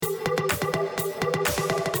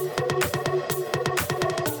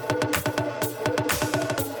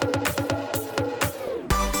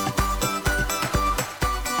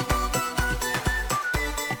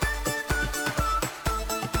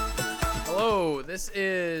Yo, this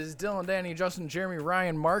is Dylan, Danny, Justin, Jeremy,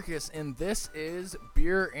 Ryan, Marcus, and this is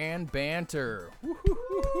Beer and Banter. All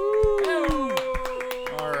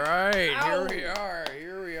right,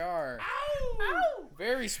 here we are.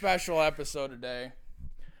 Very special episode today.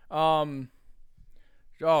 For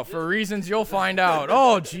reasons you'll find out.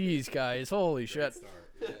 Oh, geez, guys, holy shit.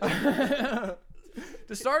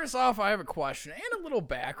 To start us off, I have a question and a little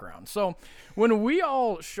background. So, when we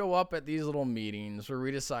all show up at these little meetings where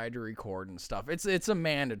we decide to record and stuff, it's a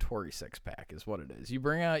mandatory 6-pack, is what it is. You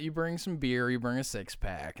bring some beer, you bring a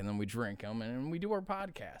 6-pack, and then we drink them and we do our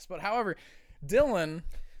podcast. But however, Dylan,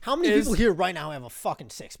 how many people here right now have a fucking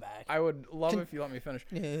 6-pack? I would love if you let me finish.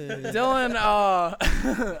 Dylan,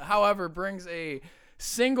 however, brings a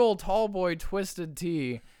single tall boy twisted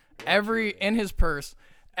tea in his purse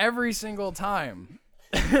every single time.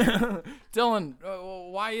 Dylan,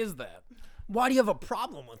 why is that? Why do you have a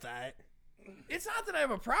problem with that? It's not that I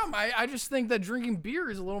have a problem. I just think that drinking beer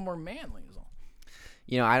is a little more manly is all.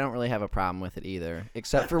 You know, I don't really have a problem with it either,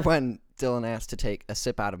 except for when Dylan asked to take a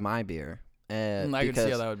sip out of my beer. I could see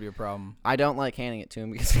how that would be a problem. I don't like handing it to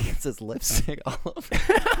him because he gets his lipstick all over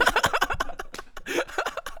it.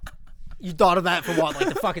 You thought of that for what, like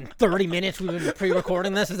the fucking 30 minutes we've been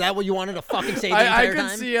pre-recording this? Is that what you wanted to fucking say the entire time? I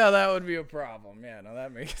could see how that would be a problem. Yeah, no,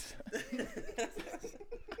 that makes sense.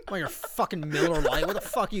 Well, you're fucking Miller Lite. What the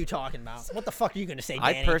fuck are you talking about? What the fuck are you going to say,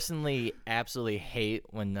 Danny? I personally absolutely hate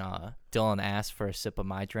when Dylan asks for a sip of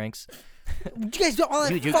my drinks. You guys don't all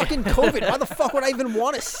have fucking COVID. Why the fuck would I even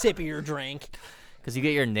want a sip of your drink? Because you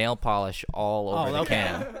get your nail polish all over the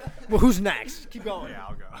can. Well, who's next? Keep going. Yeah,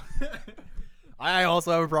 I'll go. I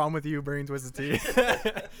also have a problem with you bringing Twisted Tea.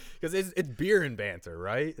 Because it's Beer and Banter,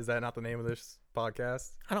 right? Is that not the name of this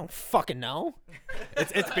podcast? I don't fucking know.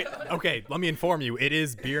 Okay, let me inform you. It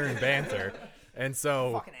is Beer and Banter. And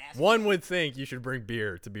so one would think you should bring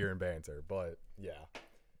beer to Beer and Banter. But, yeah.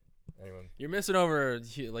 Anyone? You're missing over,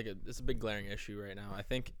 it's a big glaring issue right now. I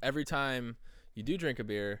think every time you do drink a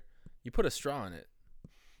beer, you put a straw in it.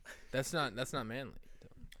 That's not manly.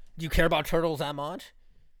 Do you care about turtles that much?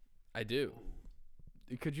 I do.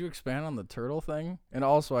 Could you expand on the turtle thing? And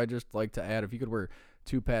also, I just like to add, if you could wear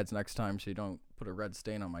 2 pads next time so you don't put a red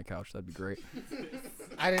stain on my couch, that'd be great.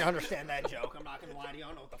 I didn't understand that joke. I'm not going to lie to you. I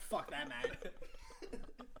don't know what the fuck that meant.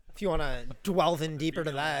 If you want to delve in deeper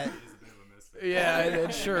to that. Yeah,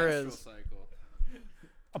 it sure is.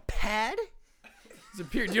 A pad? It's a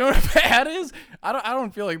beer. Do you know what a pad is? I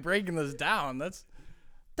don't feel like breaking this down. That's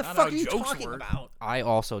the fuck are you talking about? I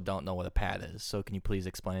also don't know what a pad is, so can you please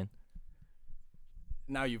explain?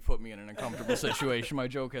 Now you've put me in an uncomfortable situation. My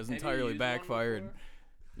joke has entirely backfired.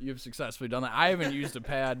 You've successfully done that. I haven't used a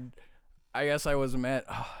pad. I guess I was mad.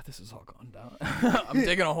 Oh, this has all gone down. I'm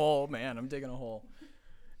digging a hole, man. I'm digging a hole.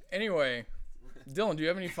 Anyway, Dylan, do you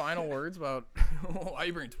have any final words about why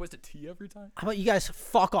you bring Twisted Tea every time? How about you guys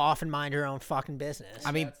fuck off and mind your own fucking business?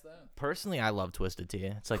 I mean, personally, I love Twisted Tea.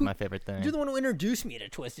 It's like my favorite thing. You're the one who introduced me to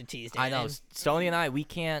Twisted Teas, Danny. I know. Stoney and I, we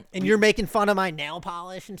can't. And you're making fun of my nail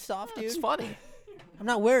polish and stuff, dude? It's funny. I'm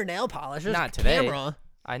not wearing nail polish. There's Not today. Camera.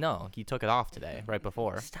 I know. You took it off today, right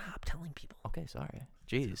before. Stop telling people. Okay, sorry.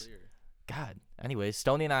 Jeez. God. Anyways,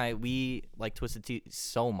 Stoney and I, we like Twisted Tea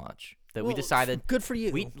so much that we decided. Good for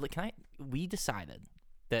you. We decided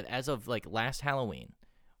that as of like last Halloween,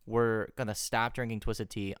 we're gonna stop drinking Twisted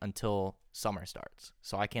Tea until summer starts.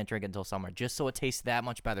 So I can't drink it until summer, just so it tastes that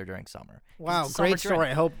much better during summer. Wow, great story.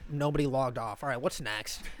 I hope nobody logged off. All right, what's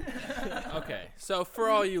next? Okay, so for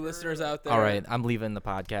all you listeners out there, all right, I'm leaving the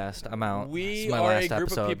podcast. I'm out. We are a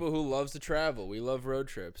group of people who loves to travel. We love road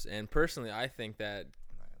trips, and personally, I think that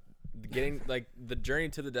getting like the journey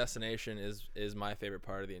to the destination is my favorite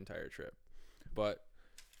part of the entire trip. But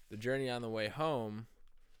the journey on the way home.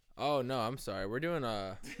 Oh, no, I'm sorry. We're doing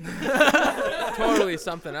totally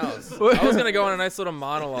something else. I was going to go on a nice little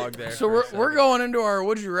monologue there. So we're going into our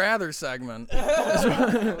Would You Rather segment.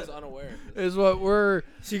 I was unaware.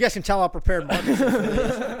 So you guys can tell how prepared Marcus is for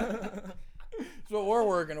this. It's what we're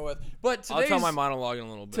working with. But I'll tell my monologue in a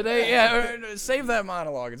little bit. Today, save that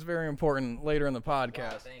monologue. It's very important later in the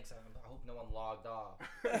podcast. Thanks. I hope no one logged off.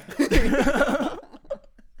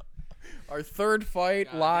 Our third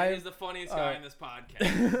fight live. He's the funniest guy in this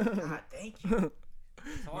podcast. God, thank you.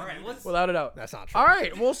 All right, Without a doubt. That's not true. All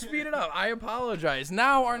right, we'll speed it up. I apologize.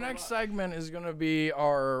 Now our next segment is going to be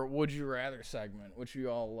our Would You Rather segment, which you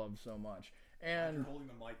all love so much. And You're holding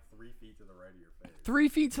the mic 3 feet to the right of your face. 3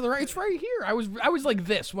 feet to the right. It's right here. I was like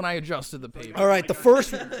this when I adjusted the paper. All right, the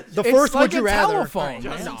first like Would You Rather. Telephone. Right,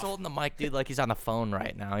 Justin's holding the mic, dude, like he's on the phone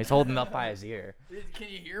right now. He's holding it up by his ear. Can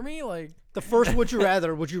you hear me? Like the first Would You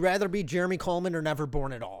Rather. Would you rather be Jeremy Coleman or never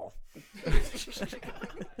born at all?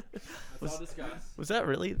 That's I'll discuss. Was that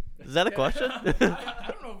really? Is that a question? I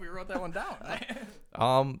don't know if we wrote that one down.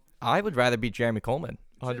 I would rather be Jeremy Coleman,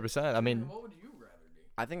 100%. I mean, What would you rather be?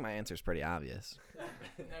 I think my answer's pretty obvious.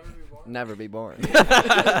 Never be born. Never be born.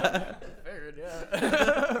 Figured, yeah.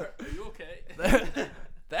 Are you okay?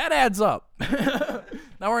 That adds up.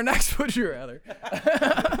 Now our next would you rather.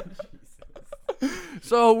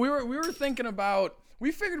 So we were thinking about.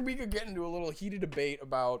 We figured we could get into a little heated debate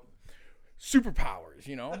about superpowers.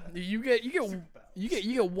 You know, you get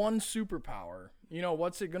one superpower. You know,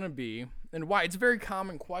 what's it gonna be and why? It's a very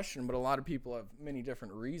common question, but a lot of people have many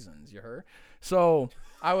different reasons. You heard? So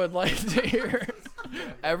I would like to hear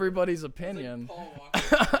everybody's opinion.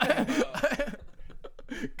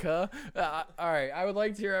 All right, I would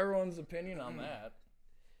like to hear everyone's opinion on that.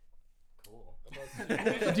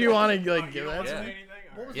 Cool. Do you want to like give that to me?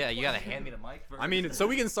 yeah, you gotta hand me the mic first. I mean, so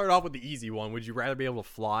we can start off with the easy one. Would you rather be able to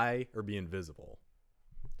fly or be invisible?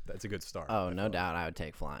 That's a good start. Oh, no doubt I would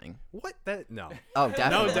take flying. What? No. Oh,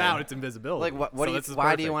 definitely. No doubt it's invisibility. Like, what So do this you? is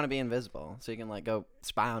Why do you perfect. want to be invisible? So you can like go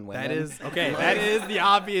spy on women. That is okay. That is the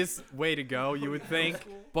obvious way to go, you would think.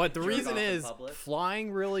 But the reason is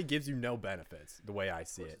flying really gives you no benefits, the way I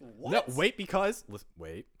see it. No, wait, because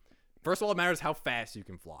wait. First of all, it matters how fast you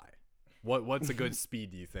can fly. What's a good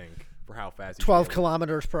speed, do you think, for how fast you 12 can go?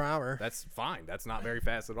 kilometers per hour. That's fine. That's not very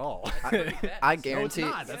fast at all. I No, it's guarantee.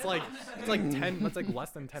 not. That's like 10. That's like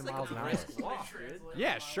less than 10 miles an hour.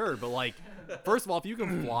 Yeah, sure, but like, first of all, if you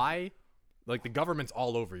can fly, like the government's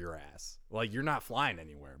all over your ass. Like you're not flying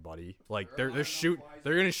anywhere, buddy. Like they're gonna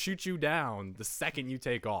shoot you down the second you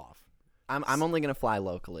take off. I'm only gonna fly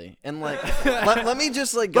locally, and like let me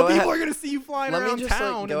just like go But ahead. people are gonna see you flying Let around me just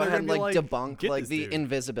town, like go and ahead they're and gonna like be debunk "Get like this the dude."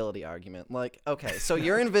 invisibility argument. Like, okay, so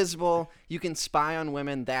you're invisible, you can spy on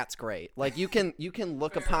women, that's great. Like you can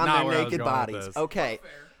look upon Not their where I was naked going with bodies. this. Okay.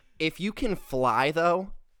 If you can fly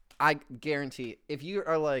though, I guarantee if you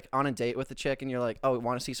are like on a date with a chick and you're like, oh,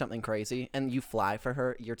 want to see something crazy, and you fly for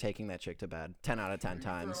her, you're taking that chick to bed 10 out of 10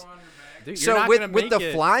 times. Dude, you're So not with gonna the make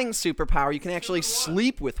it. flying superpower, you can actually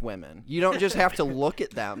sleep with women. You don't just have to look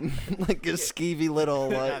at them like a skeevy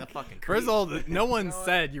little like. First of all, no one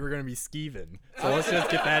said you were gonna be skeeving, so let's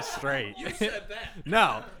just get that straight. You said that.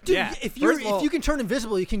 No, Dude, yeah. if First of all- you can turn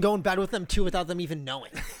invisible, you can go in bed with them too without them even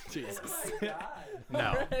knowing.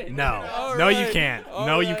 No, you can't.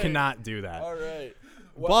 No, you right. cannot do that. All right.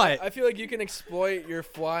 Well, But- I feel like you can exploit your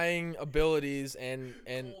flying abilities and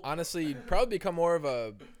honestly probably become more of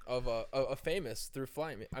a famous through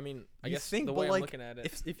flying. I mean, I You guess think, the but way like, I'm looking at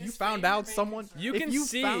it, if you found out someone, you if can you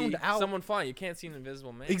see found out someone flying. You can't see an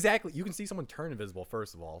invisible man. exactly, you can see someone turn invisible.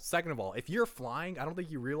 First of all, second of all, if you're flying, I don't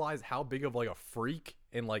think you realize how big of like a freak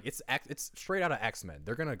and like it's straight out of X-Men.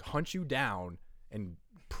 They're gonna hunt you down and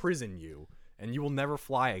prison you, and you will never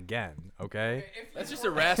fly again. Okay, That's just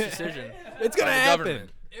a rash decision. it's gonna by the happen.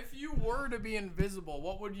 government. If you were to be invisible,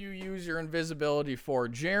 what would you use your invisibility for?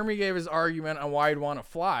 Jeremy gave his argument on why he'd want to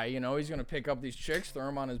fly. You know, he's going to pick up these chicks, throw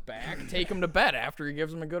them on his back, take them to bed after he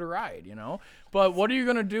gives them a good ride, you know? But what are you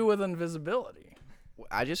going to do with invisibility?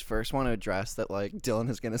 I just first want to address that like Dylan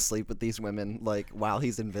is gonna sleep with these women like while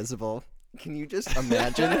he's invisible. Can you just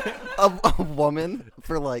imagine a woman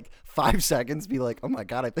for like 5 seconds be like, oh my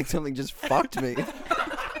god, I think something just fucked me.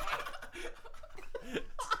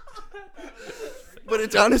 But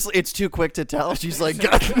it's honestly, it's too quick to tell. She's like,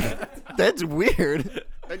 God, that's weird.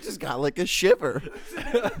 I just got like a shiver.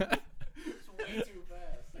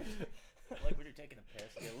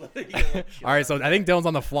 All right, so I think Dylan's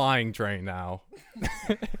on the flying train now.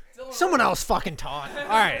 Someone else fucking talk. All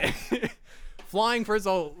right, flying. First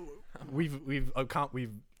of all, we've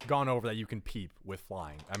gone over that you can peep with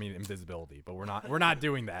flying. I mean invisibility, but we're not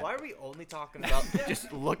doing that. Why are we only talking about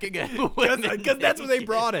just looking at Because that's what they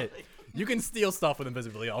brought it. You can steal stuff with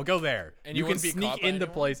invisibility. I'll go there. And you you can wouldn't be sneak caught by into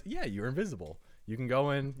anyone? place. Yeah, you're invisible. You can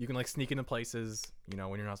go in. You can like sneak into places. You know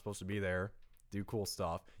when you're not supposed to be there. Do cool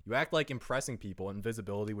stuff. You act like impressing people.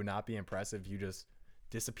 Invisibility would not be impressive if you just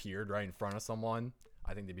disappeared right in front of someone.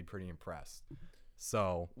 I think they'd be pretty impressed.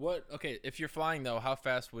 So What? Okay, if you're flying though, how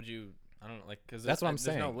fast would you? I don't know, like because That's what I'm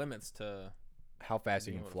There's no saying. limits to. how fast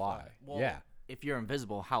you Being can able to fly? fly. Yeah. If you're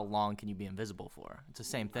invisible, how long can you be invisible for? It's the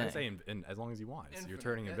same thing. I'd say in as long as you want. So you're Infinite.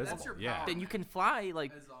 turning That's invisible. your Yeah. power. Then you can fly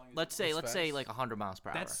like As long as let's say fast. like 100 miles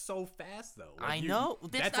per hour. That's so fast though. Like, I you- know.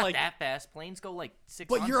 That's not like that fast. Planes go like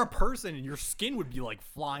 600. But you're a person, and your skin would be like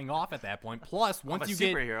flying off at that point. Plus, I'm once a you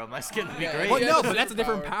get, superhero. My skin would be Yeah, great. but yeah, no, it's a but that's a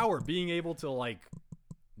different superpower. power. Being able to like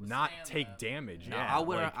not take damage. No, Yeah,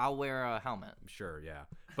 I'll wear a helmet. sure, yeah.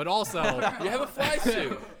 But also, You have a fly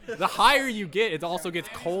suit. the higher you get, it also gets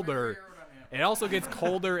colder. It also gets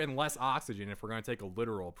colder and less oxygen if we're gonna take a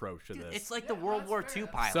literal approach to this. It's like the World War II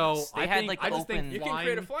pilots. So they I had think- like I just think open. You can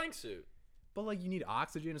create a flying suit. But like you need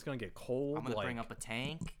oxygen, it's gonna get cold. I'm gonna like, bring up a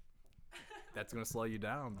tank. that's gonna slow you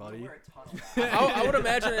down, buddy. I would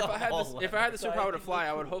imagine if I had the superpower to fly,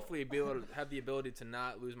 I would hopefully be able to have the ability to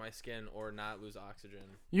not lose my skin or not lose oxygen.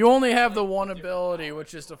 You only have the one ability,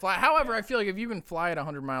 which is to fly. However, I feel like if you can fly at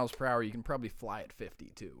 100 miles per hour, you can probably fly at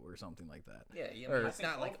 52 or something like that. Yeah, Or- it's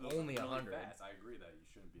not like only 100. I agree that you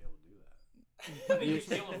shouldn't be able to do that. I think you should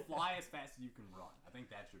be able to fly as fast as you can run. I think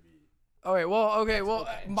that should be. Okay, well,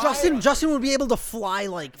 Justin would be able to fly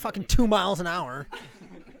like fucking 2 miles an hour.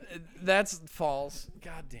 That's false.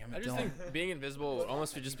 God damn it, I just Dylan. think being invisible would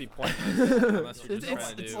almost would just be pointless unless you're just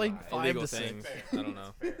trying to it's do like 5 illegal to 6. things. I don't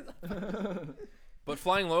know. But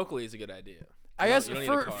flying locally is a good idea. I guess You don't need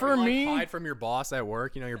a car. for Like, me, hide from your boss at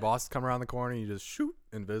work. You know, your boss come around the corner, you just shoot,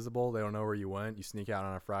 invisible. They don't know where you went. You sneak out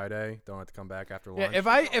on a Friday. Don't have to come back after lunch. yeah,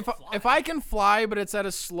 if I can fly, but it's at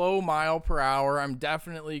a slow mile per hour, I'm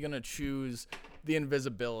definitely gonna choose the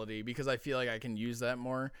invisibility because I feel like I can use that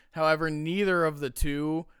more. However, neither of the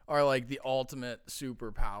two are like the ultimate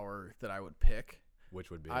superpower that I would pick. Which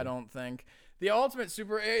would be? I don't think the ultimate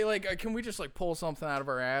can we just like pull something out of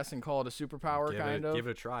our ass and call it a superpower kind of? Give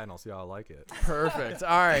it a try, and I'll see how I like it. Perfect. All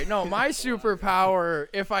right. No, my superpower,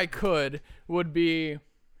 if I could, would be,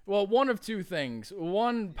 well, one of two things.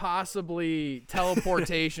 One, possibly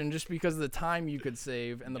teleportation, just because of the time you could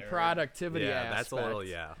save and the productivity Yeah, aspect. that's a little.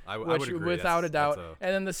 Yeah, I Which, would agree. without a That's doubt.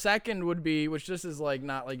 And then the second would be, which this is like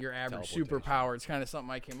not like your average superpower. It's kind of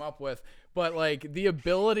something I came up with, but like the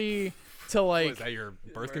ability to What, like. is that your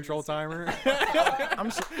birth control timer? I'm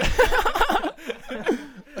so,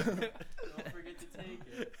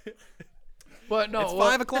 but no, It's well,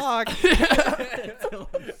 5 o'clock.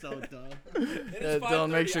 So dumb. Dylan,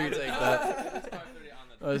 make sure you take that.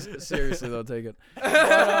 Seriously though, take it.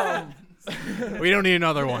 We don't need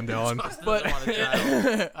another one, Dylan. But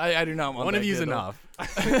I do not want One that of you's kid, though.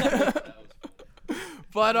 enough.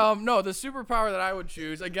 But no, the superpower that I would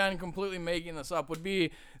choose, again, completely making this up, would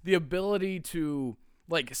be the ability to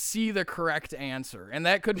like see the correct answer, and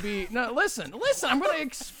that could be no. Listen, I'm gonna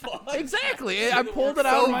exactly. I pulled it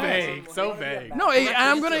out. Of my ass. So vague. No,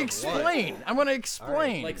 I'm gonna explain. I'm gonna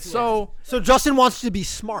explain. So Justin wants to be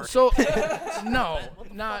smart. no,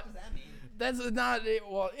 not. That's not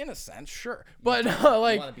well, in a sense, sure, but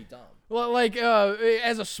like. Want to be dumb? Well, like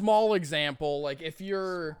as a small example, like if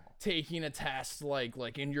you're taking a test, like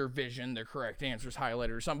in your vision, the correct answer is highlighted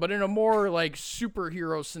or something. But in a more like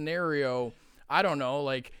superhero scenario, I don't know,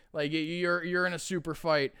 like you're in a super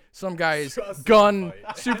fight, some guy's gun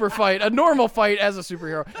super fight, a normal fight as a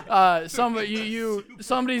superhero.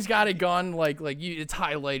 Somebody's got a gun, like it's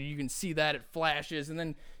highlighted, you can see that it flashes, and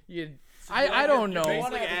then I don't know.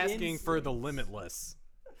 Basically asking for the limitless.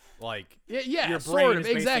 Like Yeah, your sort brain of, is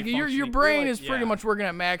basically exactly. Your functioning- brain you're is like- pretty yeah. much working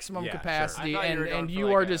at maximum Yeah, sure. capacity, I thought you were and going you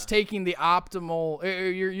for are like just a- taking the optimal.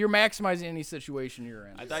 You're maximizing any situation you're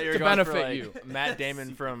in. I thought you were to going benefit for like you. Matt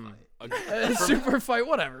Damon from. Super fight,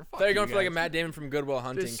 whatever. I thought you were going for like a guys. Matt Damon from Good Will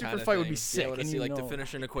Hunting super kind of fight thing. would be Be sick, able to and see you like to know.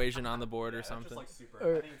 finish an equation on the board or something. I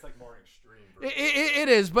think it's like more extreme. It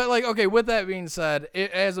is, but like, okay. With that being said,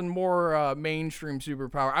 as a more mainstream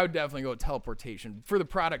superpower, I would definitely go with teleportation for the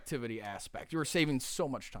productivity aspect. You are saving so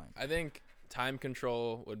much time. I think time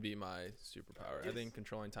control would be my superpower. I think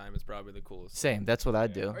controlling time is probably the coolest. Same. That's what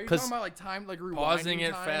I'd do. Are you talking Cause about like time, like rewinding Pausing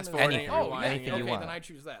it, time fast and- forwarding it, Oh, rewinding yeah, anything you okay, want. then I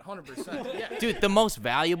choose that 100%. Yeah. dude, the most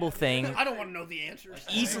valuable thing I don't want to know the answers.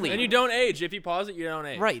 easily. Then you don't age. If you pause it, you don't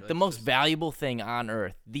age. Right, Like, the most just- valuable thing on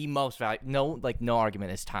earth, the most valuable, no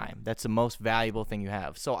argument is time. That's the most valuable thing you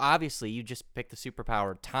have. So obviously, you just pick the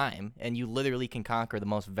superpower time, and you literally can conquer the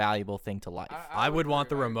most valuable thing to life. I would want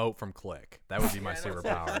the remote from Click. That would be my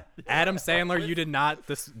superpower. Adam Sandler, you did not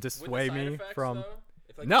dissuade With the side me effects, from. though?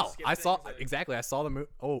 If, like, you No, skip I saw things, like- exactly. I saw the movie.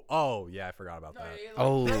 Oh, yeah, I forgot about that.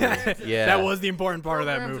 Oh, yeah. That was the important part of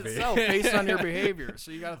that Programs movie. itself based on your behavior,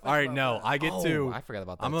 so you gotta think All right, about no, that. I get Oh, to. I forgot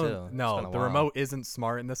about that I'm too. a, It's been no, a the while. remote isn't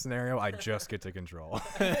smart in this scenario. I just get to control.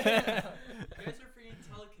 You guys are freaking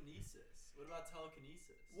telekinesis. What about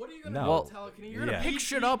telekinesis? What are you gonna No. do? Telekinesis? You're gonna Yeah. pick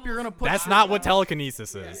shit up. You're gonna put. That's shit not what down.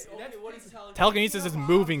 telekinesis is. Okay, what is telekinesis? Telekinesis is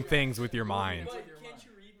moving things with your mind. But can't you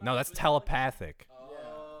read No, that's minds with telepathic.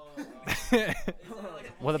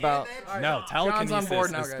 What about? No, John's on telekinesis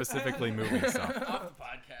board now, is guys. specifically moving stuff.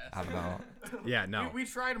 I don't know. Yeah, no. We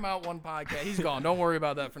tried him out one podcast. He's gone. Don't worry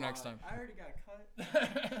about that for next time. I already got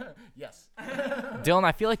cut. Yes. Dylan,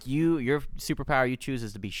 I feel like your superpower you choose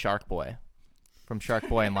is to be Shark Boy, from Shark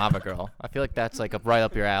Boy and Lava Girl. I feel like that's like right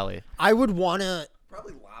up your alley. I would want to.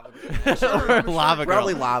 Probably Lava Girl. or Lava Girl.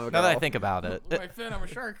 Probably Lava Now that I Girl. think about it. Look at my fin, I'm a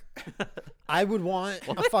shark. I would want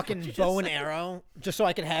a fucking bow and arrow just so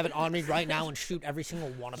I could have it on me right now and shoot every single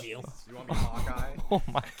one of you. You want me Hawkeye? Oh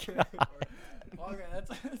my god. Okay, that's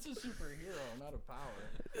a superhero, not a power.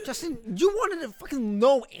 Justin, you wanted to fucking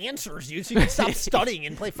know answers, dude, so you could stop studying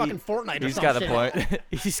and play fucking Fortnite or He's some got a shit. point.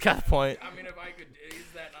 He's got a point. I mean, if I could, is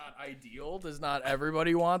that not ideal? Does not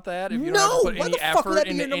everybody want that? If you No, don't have to put why any the fuck would effort that be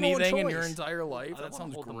into your number one anything in your choice? entire life, that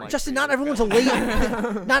sounds great. Justin, not everyone's a lazy,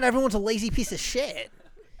 not everyone's a lazy piece of shit.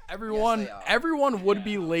 Everyone would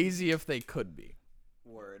be lazy if they could be.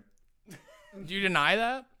 Word. Do you deny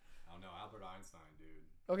that? I don't know, Albert Einstein,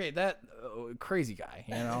 dude. Okay, that crazy guy.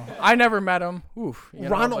 You know, I never met him. Oof. You know,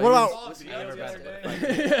 Ronald, but what he's- about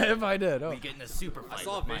if I did, oh. Getting a super I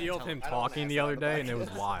saw a video of him talking the other day, and it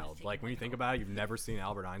was wild. Like, when you think about it, you've never seen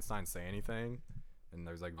Albert Einstein say anything. And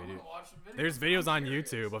there's like there's videos on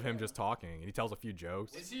YouTube of him just talking, and he tells a few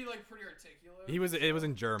jokes. Is he like pretty articulate? It was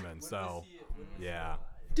in German, so yeah.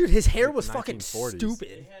 dude, his hair was fucking 1940s.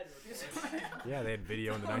 stupid. Yeah, they had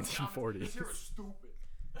video in the 1940s.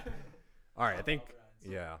 All right, I think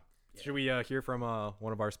yeah. Should we hear from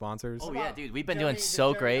one of our sponsors? Oh yeah, dude, we've been doing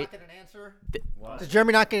so great. Does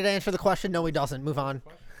Jeremy not get to answer the question? No, he doesn't. Move on.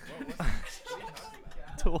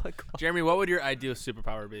 To what Jeremy, what would your ideal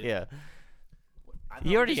superpower be? Yeah. thought He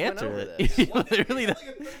we already just went answered over it. this.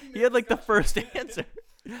 He had like the first answer.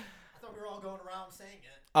 I thought we were all going around saying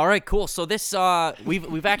it. All right, cool. So this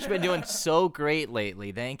we've actually been doing so great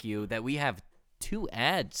lately. Thank you that we have 2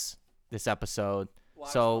 ads this episode.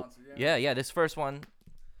 So sponsor, yeah, this first one.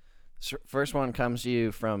 First one comes to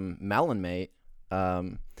you from Melon Mate.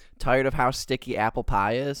 Tired of how sticky apple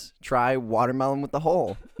pie is? Try watermelon with the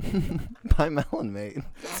hole. By Melon Mate.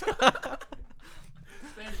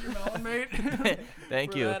 Thank you, Melon Mate.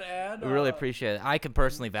 Thank for you. that ad. We really appreciate it. I can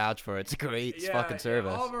personally vouch for it. It's a great fucking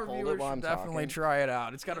service. All of our Hold it viewers while I'm should definitely talking. try it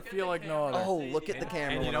out. It's got to feel like no other. Oh, look at the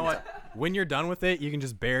camera. And you when know I'm what? When you're done with it, you can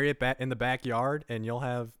just bury it back in the backyard, and you'll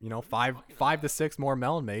have 5 to 6 more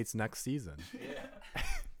Melon Mates next season.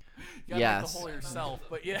 You gotta make Yes. the hole yourself,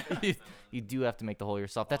 but yeah. You do have to make the hole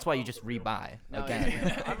yourself. That's why you just rebuy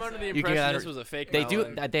again. I'm under the You impression can- this was a fake They do.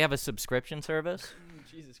 melon. They have a subscription service.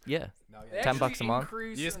 Jesus Christ. Yeah. They $10 a actually month.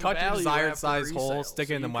 increase You just in cut your value desired after size hole, resale, stick it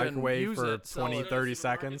so in the you can microwave use for it, sell 20, it, 30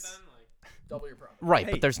 seconds. double your profit. Right,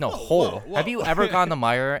 Hey, but there's no whoa, hole. whoa, Have you whoa. ever gone to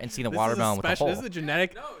Meijer and seen a watermelon with a hole? This is a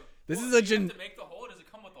genetic. No. This is a gen. To make the hole, or does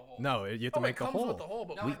it come with the hole? No, you have to Oh, make it the comes hole. with the hole,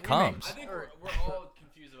 but We we comes. I think we're all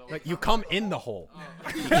confused about Like you come in the hole.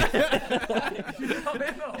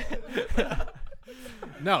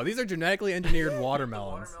 No, these are genetically engineered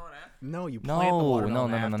watermelons. watermelon app. No, you No, plant the no,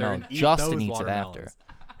 watermelon no, after no. and eat Justin those eats it after.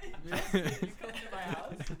 watermelons.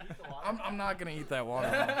 I'm not gonna eat that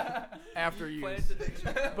watermelon after use.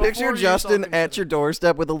 Picture Before use, Justin I'll at your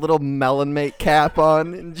doorstep with a little Melon Mate cap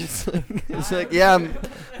on, and just like, it's like, yeah, I'm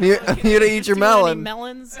here to eat your melon.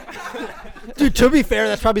 Melons? Dude, to be fair,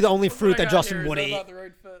 that's probably the only fruit What I that got Justin here, is would that eat. not the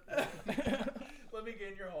right fit? Let me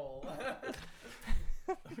get in your hole.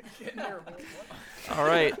 Get in your hole. All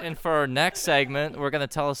right, and for our next segment, we're gonna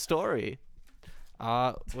tell a story.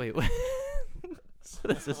 Wait.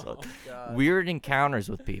 What is this? Weird encounters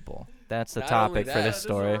with people. That's the Not only topic for that, this This is a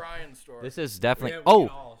story. Ryan story. This is definitely. We Oh,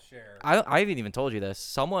 can all share. I haven't even told you this.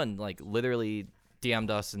 Someone like literally DM'd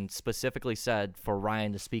us and specifically said for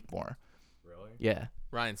Ryan to speak more. Really? Yeah.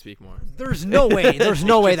 Ryan, speak more. There's no way. There's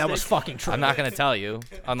no way that was fucking true. I'm not gonna tell you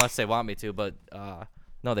unless they want me to, but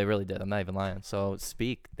no, they really did. I'm not even lying. So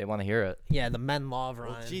speak. They want to hear it. Yeah, the men love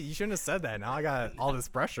Ryan. Gee, you shouldn't have said that. Now I got all this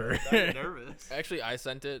pressure. Actually, I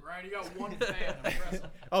sent it. Ryan, you got one fan. Impressive.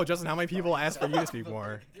 Oh, Justin, how many people asked for you to speak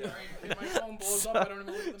more? Yeah, right. If my phone blows up, I don't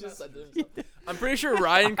even look at the message. I'm pretty sure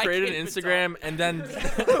Ryan created an can't even Instagram and then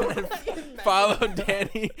followed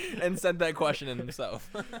Danny and sent that question in himself.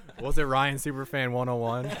 Was it Ryan Superfan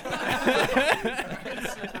 101?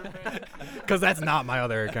 Because that's not my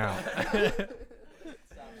other account.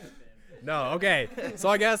 No, okay. So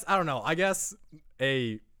I don't know. I guess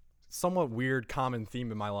a somewhat weird common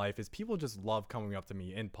theme in my life is people just love coming up to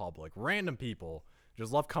me in public. Random people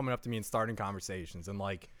just love coming up to me and starting conversations. And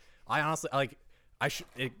like, I honestly, like,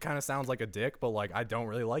 it kind of sounds like a dick, but like, I don't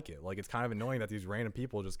really like it. Like, it's kind of annoying that these random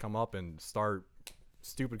people just come up and start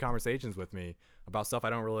stupid conversations with me about stuff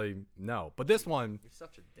I don't really know. But this one, You're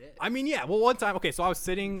such a dick. I mean, yeah. Well, one time, okay, so I was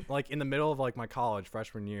sitting like in the middle of like my college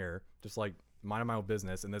freshman year, just like minding my own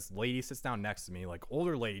business, and this lady sits down next to me, like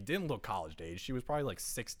older lady, didn't look college age. She was probably like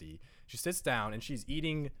 60. She sits down and she's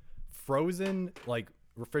eating frozen, like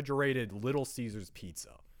refrigerated Little Caesars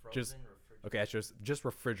pizza. Just Okay, that's just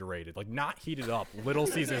refrigerated, like not heated up. Little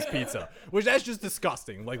Caesars pizza, which that's just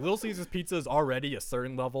disgusting. Like Little Caesars pizza is already a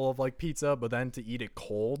certain level of like pizza, but then to eat it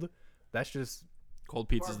cold, that's just Cold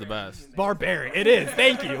pizza's the best. barbaric. It is.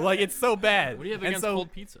 Thank you. Like it's so bad. What do you have And against so,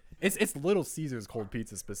 cold pizza? It's Little Caesars cold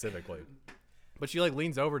pizza specifically. But she like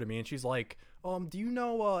leans over to me and she's like, do you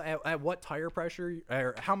know at what tire pressure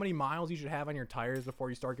or how many miles you should have on your tires before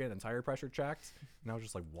you start getting the tire pressure checked? And I was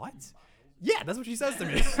just like, what? Yeah, that's what she says to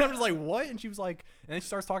me. I'm just like, what? And she was like, and then she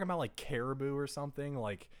starts talking about like Caribou or something,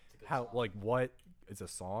 like how, like what? It's a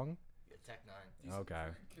song. Tech 9. Okay.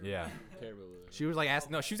 Yeah. She was like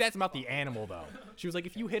asking. No, she was asking about the animal though. She was like,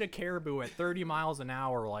 if you hit a caribou at 30 miles an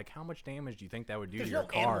hour, like how much damage do you think that would do to your no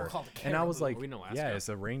animal car? called a And I was caribou. like, We know Alaska. yeah, it's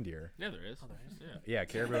a reindeer. Yeah, there is. Yeah,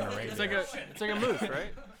 caribou and a reindeer. It's like a moose,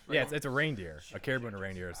 right? Yeah, it's a reindeer. A caribou and a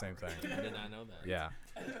reindeer are the same thing. I did not know that. Yeah.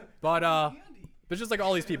 But there's just like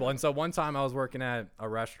all these people. And so one time I was working at a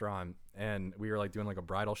restaurant and we were like doing like a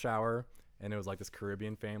bridal shower. And it was like this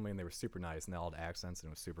Caribbean family, and they were super nice, and they all had accents, and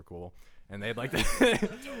it was super cool. And they had like,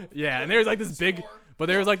 yeah, and there was like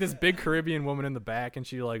this big Caribbean woman in the back, and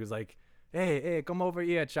she like was like, hey, come over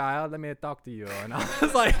here, child, let me talk to you. And I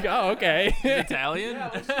was like, oh, okay. Italian? I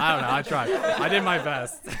don't know, I tried. I did my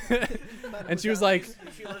best. And she was like,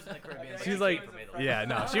 She lives in the Caribbean. she was like, yeah,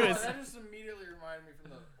 no, she was. That just immediately reminded me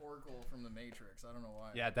from the Oracle from the Matrix. I don't know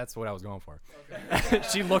why. Yeah, that's what I was going for. Okay.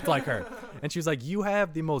 She looked like her. And she was like, you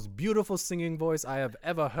have the most beautiful singing voice I have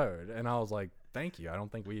ever heard. And I was like, thank you. I don't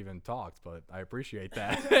think we even talked, but I appreciate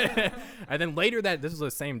that. And then later this was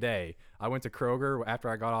the same day, I went to Kroger after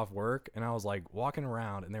I got off work, and I was like walking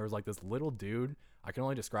around, and there was like this little dude. I can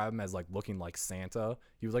only describe him as like looking like Santa.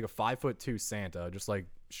 He was like a 5'2" Santa, just like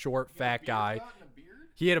short, fat guy.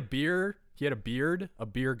 He had a beard, a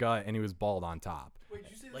beer gut, and he was bald on top. Wait,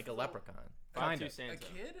 did you say Like a leprechaun. Kind of. a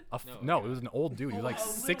kid? No, it was an old dude. He was like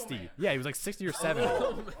 60. Yeah, he was like 60 or 70.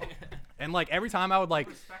 And like every time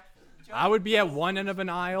I would be at one end of an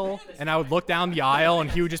aisle and I would look down the aisle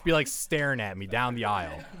and he would just be like staring at me down the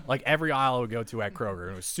aisle. Like every aisle I would go to at Kroger.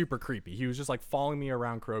 And it was super creepy. He was just like following me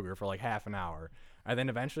around Kroger for like half an hour. And then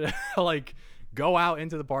eventually I like go out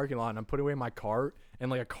into the parking lot and I'm putting away my cart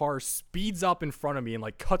and like a car speeds up in front of me and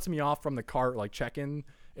like cuts me off from the cart like check-in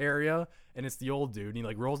area. And it's the old dude, and he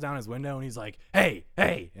like rolls down his window, and he's like, "Hey!"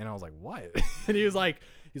 And I was like, "What?" And he's like,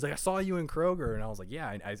 "I saw you in Kroger," and I was like,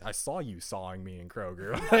 "Yeah, I saw you sawing me in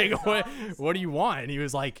Kroger. Like, what do you want?" And he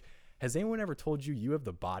was like, "Has anyone ever told you you have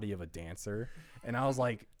the body of a dancer?" And I was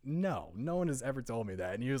like, "No one has ever told me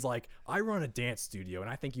that." And he was like, "I run a dance studio, and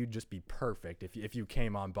I think you'd just be perfect if you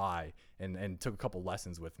came on by and took a couple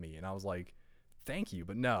lessons with me." And I was like, thank you,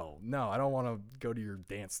 but no, I don't want to go to your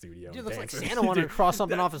dance studio. Dude, looks like dance. Santa wanted to cross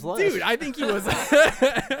something off his list. Dude, I think he was.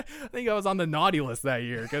 I think I was on the naughty list that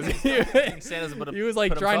year because he was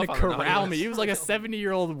like trying to corral me. He was like a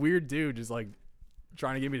 70-year-old weird dude, just like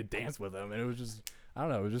trying to get me to dance with him, and it was just, I don't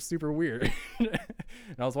know, it was just super weird. And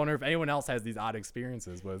I was wondering if anyone else has these odd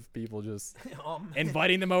experiences with people just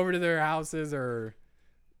inviting them over to their houses or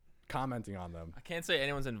commenting on them. I can't say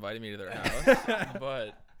anyone's invited me to their house,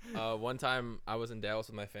 but one time I was in Dallas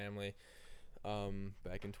with my family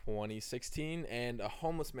back in 2016, and a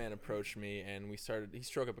homeless man approached me, and he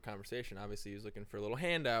struck up a conversation. Obviously, he was looking for a little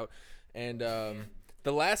handout, and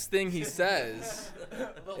the last thing he says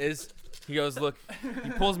is, he goes, look, he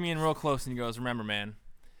pulls me in real close, and he goes, remember, man,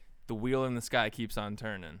 the wheel in the sky keeps on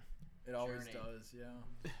turning. It always does,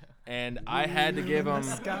 yeah. And I had to give him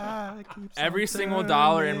every single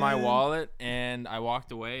dollar in my wallet, and I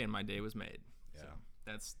walked away, and my day was made.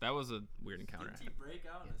 That was a weird encounter. Did he break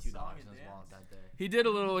out in a song and dance? That day. He did a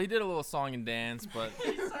little song and dance, but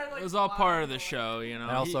it was all part of the show, you know.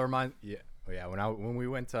 That also when we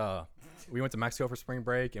went to Mexico for spring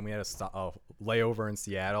break, and we had a layover in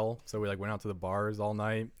Seattle, so we like went out to the bars all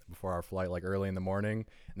night before our flight, like early in the morning.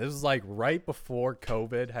 And this was like right before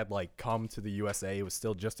COVID had like come to the USA. It was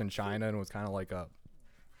still just in China, and it was kind of like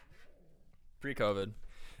pre-COVID.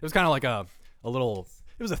 It was kind of like a little.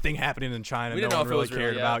 It was a thing happening in China. We no didn't know one if it really was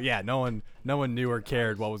cared real, about. Yeah, no one knew or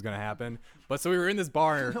cared what was gonna happen. But so we were in this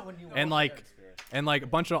bar, and like a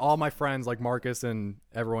bunch of all my friends, like Marcus and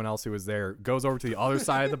everyone else who was there, goes over to the other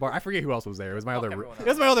side of the bar. I forget who else was there. It was my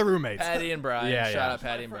other roommates. Patty and Brian. Yeah, Shout yeah. out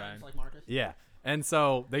Patty and Brian. Like Marcus. Yeah. And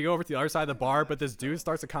so they go over to the other side of the bar, but this dude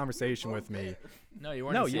starts a conversation with me. No, you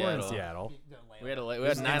weren't. No, in you Seattle. weren't in Seattle. We had a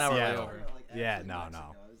 9-hour Seattle. layover. Yeah, no.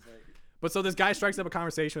 But so this guy strikes up a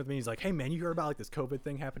conversation with me. He's like, hey, man, you heard about like this COVID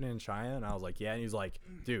thing happening in China? And I was like, yeah. And he's like,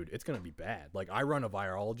 dude, it's going to be bad. Like, I run a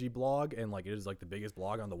virology blog, and like it is like the biggest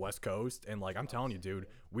blog on the West Coast. And like, I'm telling you, dude,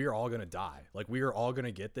 we are all going to die. Like, we are all going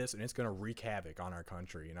to get this, and it's going to wreak havoc on our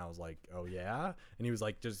country. And I was like, oh, yeah? And he was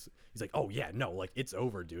like, he's like, oh, yeah, no, like, it's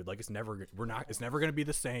over, dude. Like, it's never going to be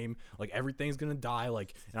the same. Like, everything's going to die.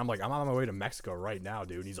 Like, and I'm like, I'm on my way to Mexico right now,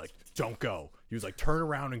 dude. And he's like, don't go. He was like, turn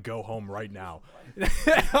around and go home right now.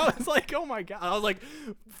 I was like, oh my God. I was like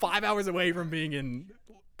 5 hours away from being in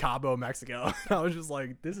Cabo, Mexico. I was just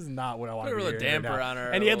like, this is not what I want to be Put a hearing right damper now. on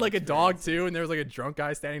our And he had like a little dog too, and there was like a drunk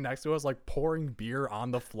guy standing next to us, like pouring beer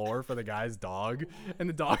on the floor for the guy's dog. And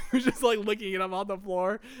the dog was just like licking it up on the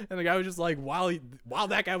floor. And the guy was just like, while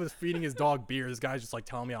that guy was feeding his dog beer, this guy's just like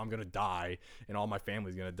telling me I'm gonna die and all my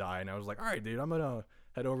family's gonna die. And I was like, all right, dude, I'm gonna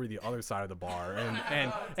head over to the other side of the bar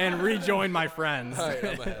and rejoin my friends. All right,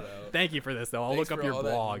 I'm gonna head out. Thank you for this though. I'll Thanks look up for your all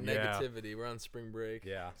that blog. Negativity. We're on spring break.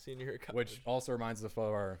 Yeah. Senior year of college. Which also reminds us of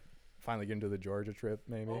our finally getting to the Georgia trip,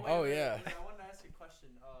 maybe. Oh, yeah. I wanted to ask you a question.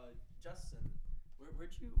 Justin,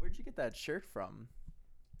 Where'd you get that shirt from?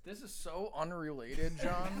 This is so unrelated,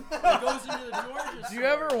 John. it goes into the Georgia Do you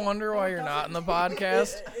ever wonder why you're not in the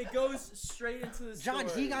podcast? It goes straight into the John,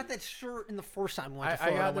 story. he got that shirt in the first time we went to I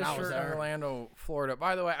Florida got when this I was shirt in there. Orlando, Florida.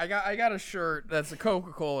 By the way, I got a shirt that's a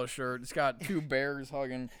Coca-Cola shirt. It's got two bears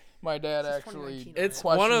hugging. My dad actually 2019, It's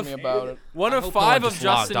questioned one of me about it. one of hope no 5 one of just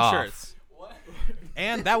logged Justin's off. shirts.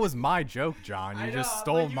 And that was my joke, John. You just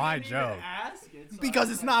stole my joke. Because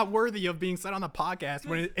it's not worthy of being said on the podcast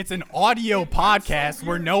when it's an audio podcast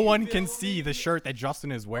where no one can see the shirt that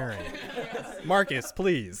Justin is wearing. Marcus,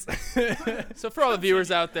 please. So for all the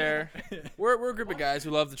viewers out there, we're a group of guys who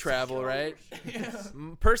love to travel, right?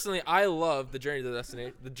 Personally, I love the journey to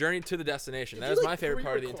the destination. That is my favorite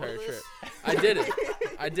part of the entire trip.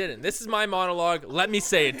 I didn't. This is my monologue. Let me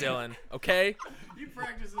say it, Dylan. Okay? You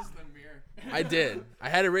practice this in the mirror. I did. I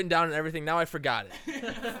had it written down and everything. Now I forgot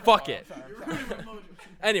it. Fuck it.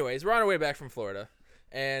 Anyways, we're on our way back from Florida,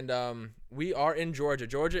 and we are in Georgia.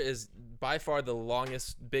 Georgia is by far the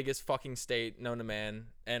longest, biggest fucking state known to man,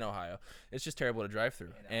 and Ohio. It's just terrible to drive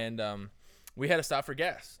through, and we had to stop for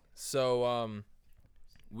gas. So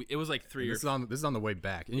it was like 3 This or is on the way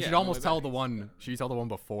back. And you Yeah, should on the almost way tell back. the one. Should you tell the one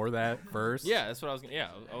before that first? yeah, that's what I was gonna. Yeah,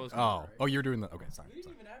 I was. Oh, you're doing the. Okay, sorry.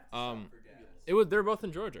 It was. They're both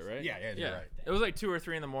in Georgia, right? Yeah, you're right. It was like 2 or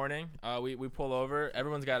 3 in the morning. We pull over.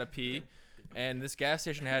 Everyone's got to pee, and this gas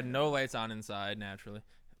station had no lights on inside. Naturally,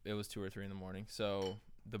 it was 2 or 3 in the morning. So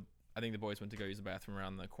I think the boys went to go use the bathroom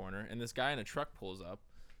around the corner, and this guy in a truck pulls up,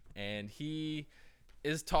 and he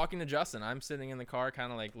is talking to Justin. I'm sitting in the car,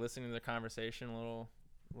 kind of like listening to the conversation, a little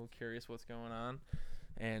curious what's going on,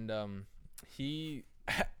 and he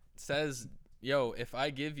says, "Yo, if I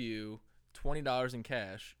give you $20 in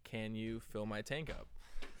cash, can you fill my tank up?"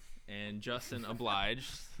 And Justin obliged.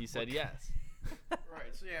 He said yes.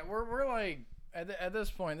 Right. So yeah, we're like at this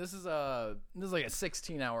point, this is like a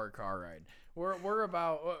 16-hour car ride.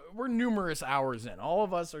 We're numerous hours in. All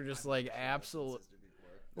of us are just like absolute.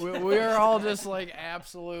 We are all just like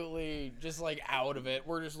absolutely just like out of it.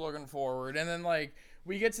 We're just looking forward, and then like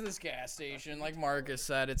we get to this gas station, like Marcus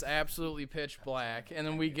said, it's absolutely pitch black, and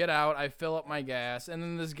then we get out. I fill up my gas, and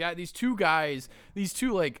then these two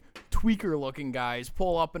like tweaker-looking guys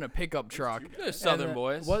pull up in a pickup truck. They're Southern And,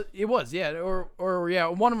 boys. What it was, yeah, or yeah,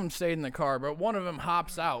 one of them stayed in the car, but one of them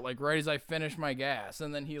hops out like right as I finish my gas,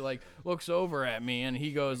 and then he like looks over at me and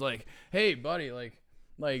he goes like, "Hey, buddy, like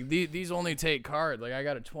these only take card. Like I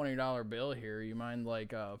got a $20 bill here. You mind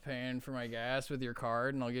like paying for my gas with your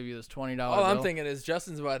card, and I'll give you this $20 bill." All I'm thinking is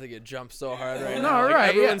Justin's about to get jumped so hard right No, now. Like, right,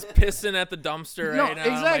 everyone's pissing at the dumpster No, right now.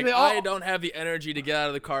 exactly. Like, All- I don't have the energy to get out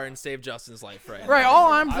of the car and save Justin's life right now. Right,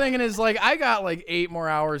 all I'm thinking is like I got like 8 more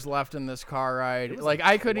hours left in this car ride. Like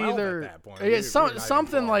I could 12 either at that point. yeah, We were not even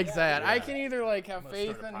something 12. like that. I Yeah. can either like have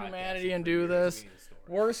faith in humanity and do this.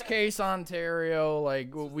 Worst case Ontario,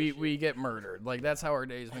 like we get murdered. Like that's how our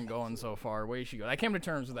day's been going so far. Way she goes. I came to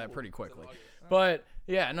terms with that pretty quickly. But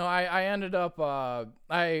yeah, no, I ended up I'm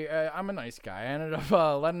a nice guy. I ended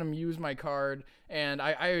up letting him use my card, and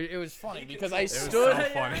it was funny because I stood so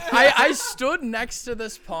funny. I stood next to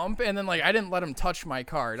this pump, and then like I didn't let him touch my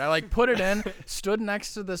card. I like put it in, stood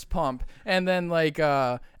next to this pump, and then like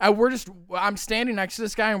I'm standing next to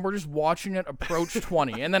this guy, and we're just watching it approach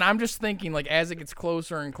 20, and then I'm just thinking like as it gets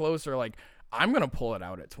closer and closer, like I'm gonna pull it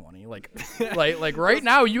out at 20. Like right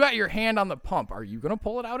now, you got your hand on the pump. Are you gonna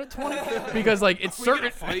pull it out at 20? Because like it's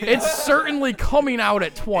certainly coming out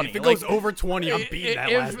at 20. If it Like, goes over 20, I'm beating that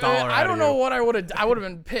if- last dollar. I out don't of know you. what I would have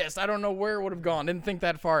been pissed. I don't know where it would have gone. Didn't think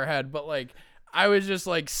that far ahead, but like I was just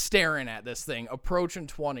like staring at this thing approaching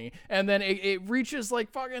 20, and then it reaches like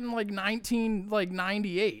fucking like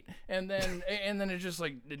 98, and then it's just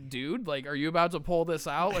like, dude, like, are you about to pull this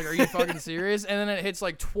out? Like, are you fucking serious? And then it hits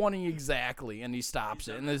like 20 exactly, and he stops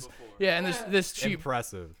it. And this cheap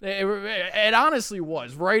Impressive. it honestly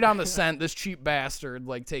was right on the cent. This cheap bastard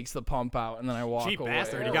like takes the pump out, and then I walk Cheap away.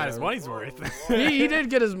 bastard. He got his money's worth. He did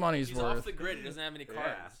get his money's He's off worth. the grid. He doesn't have any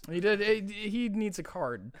cards. He did. He needs a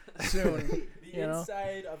card soon. The You know?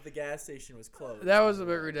 inside of the gas station was closed. That was a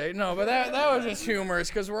bit ridiculous. No, but that was just humorous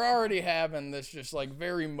because we're already having this just like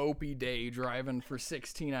very mopey day driving for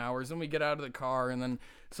 16 hours, and we get out of the car, and then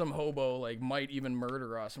some hobo like might even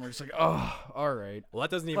murder us, and we're just like, oh, all right. Well, that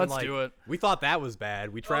doesn't even Let's like. do it. We thought that was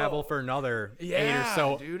bad. We travel for another 8 or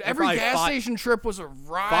so. dude. We're Every probably gas station trip was a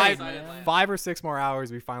ride, man. 5 or 6 more hours.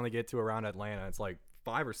 We finally get to around Atlanta. It's like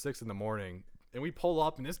 5 or 6 in the morning. And we pull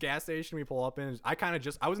up in this gas station. We pull up in. I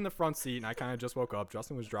was in the front seat, and I kind of just woke up.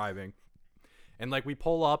 Justin was driving, and like we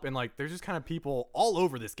pull up, and like there's just kind of people all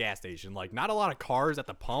over this gas station. Like not a lot of cars at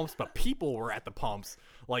the pumps, but people were at the pumps,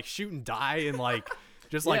 like shooting die and like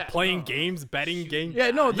just like playing games, betting games.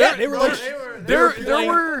 Yeah, no, they were like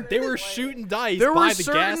there were shooting dice there by were the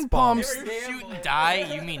certain gas pumps. Shoot and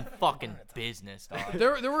die? You mean fucking business, dog?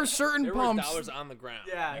 There were certain There were pumps. dollars on the ground.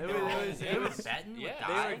 Yeah, it was Betting with Yeah,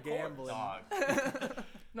 die? they were gambling. Dog.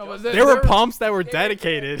 No, but There were pumps that were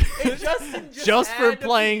dedicated Justin just for had to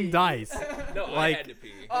playing pee. dice. No, I Like- had to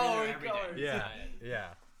pee. Oh, Every God. day. Yeah, yeah.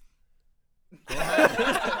 Go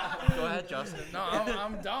ahead, Justin. No,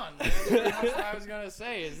 I'm done. That's what I was gonna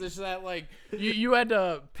say. Is this that like you had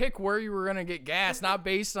to pick where you were gonna get gas, not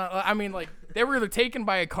based on. I mean, like they were either taken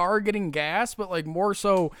by a car getting gas, but like more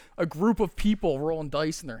so a group of people rolling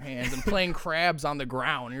dice in their hands and playing crabs on the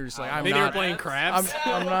ground. You're just like, I'm They were not playing crabs.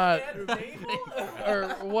 I'm not, or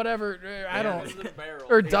whatever. I don't. Was it a barrel?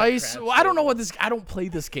 Or dice. Well, I don't know what this. I don't play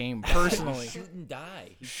this game personally. Shoot and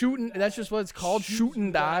die. Shooting. That's just what it's called. Shoot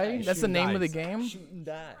and die. That's the Shoot and name of the dice. game. Shoot and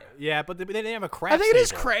die. Yeah, but they didn't have a craps I think it is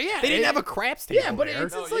table. crab. Yeah, They didn't it- have a craps table. Yeah, but there.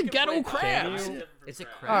 it's you like can ghetto play crabs. crabs. Is it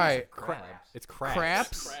crabs? All right. Crabs. It's craps.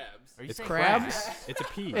 Craps. Crabs. Are you It's saying crabs? It's a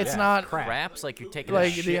P. It's yeah, not crab. Craps like you're taking Like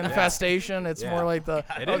a shit. the infestation. It's Yeah. more like the.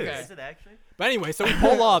 It okay. is. it actually? But anyway, so we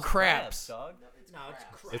pull up. Craps. dog.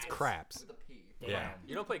 It's craps. Yeah.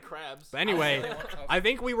 You don't play crabs. But anyway, I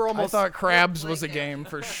think we were I almost. thought crabs was a game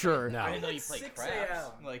for sure. No. I didn't know you played 6 craps.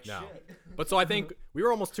 a.m. Like No. shit. But so I think we were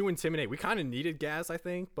almost too intimidated. We kind of needed gas, I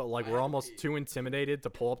think, but like we're almost too intimidated to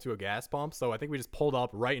pull up to a gas pump. So I think we just pulled up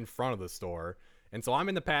right in front of the store. And so I'm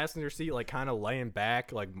in the passenger seat, like kind of laying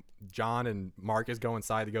back. Like John and Marcus go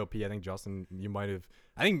inside to go pee. I think Justin, you might have.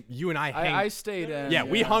 I think you and I hang. I stayed in. yeah,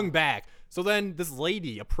 we hung back. So then this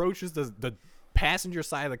lady approaches the passenger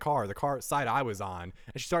side of the car side I was on,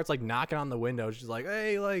 and she starts like knocking on the window. She's like,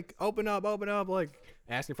 "Hey, like open up," like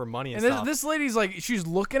asking for money and, And stuff. this lady's like, she's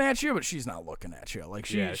looking at you, but she's not looking at you.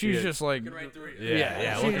 Like Yeah, she she's is. just like, Right through you.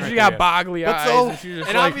 yeah, she, looking right she through got you. boggly But eyes, so- and she's just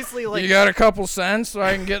and like, obviously, like- you got a couple cents so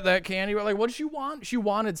I can get that candy. But like, what did she want? She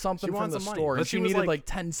wanted something She from wanted the some money. store, But and she she was needed like- like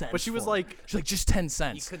 10 cents. but she was for it. like- she's like, just 10 You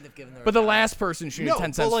cents. couldn't have given her. But the last person she needed No, 10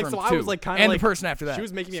 but, cents like, from so I too. was like kind of and like the person after that. She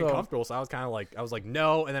was making me So- uncomfortable, so I was kind of like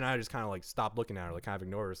no, and then I just kind of like stopped looking at her, like kind of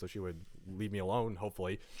ignore her, so she would leave me alone.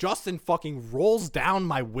 Hopefully, Justin fucking rolls down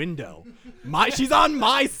my window. She's on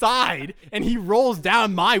my side, and he rolls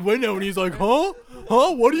down my window, and he's like, huh?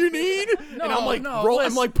 What do you need? and I'm like,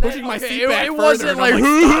 I'm like pushing my seat back. It further, wasn't and like,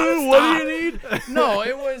 I'm what stop. do you need? No,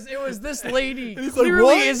 it was this lady he's like, clearly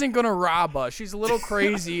 "What?" isn't gonna rob us. She's a little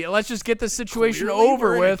crazy. Let's just get this situation Clearly over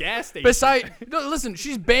we're in a with. gas station. Besides, no, listen,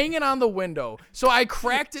 she's banging on the window, so I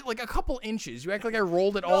cracked it like a couple inches. You act like I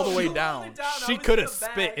rolled it all the way down. She could have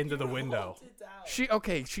spit into the window. She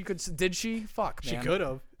could. Did she? Fuck, She man. could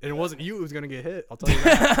have, and it wasn't you who was gonna get hit. I'll tell you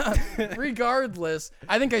that. Regardless,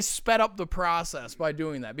 I think I sped up the process by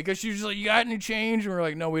doing that because she was like, "You got any change?" And we're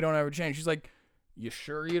like, "No, we don't have a change." She's like, "You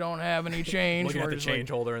sure you don't have any change?" Looking And at we're the just like, change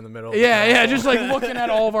holder in the middle. Yeah, yeah, just like looking at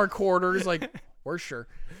all of our quarters, like, we're sure.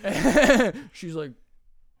 She's like,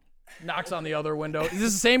 knocks on the other window. This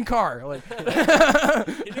is the same car. Like,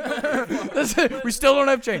 we still don't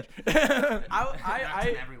have change.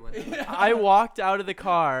 I walked out of the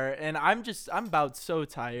car and I'm about so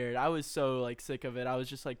tired. I was so like sick of it. I was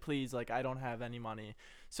just like, please, like I don't have any money.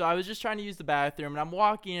 So I was just trying to use the bathroom and I'm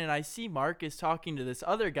walking and I see Marcus talking to this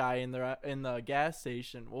other guy in the gas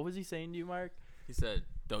station. What was he saying to you, Mark? He said,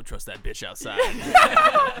 "Don't trust that bitch outside."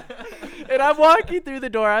 And I'm walking through the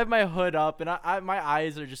door. I have my hood up, and my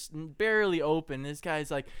eyes are just barely open. This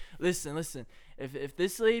guy's like, listen. if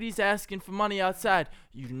this lady's asking for money outside,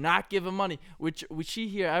 you do not give her money. Which she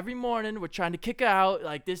here every morning. We're trying to kick her out.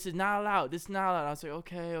 Like, this is not allowed. This is not allowed. I was like,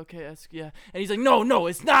 okay, that's, yeah. And he's like, no,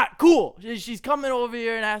 it's not cool. She's coming over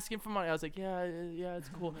here and asking for money. I was like, yeah, it's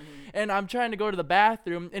cool. And I'm trying to go to the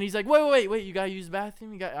bathroom, and he's like, wait, you gotta use the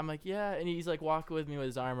bathroom? I'm like, yeah. And he's like walking with me with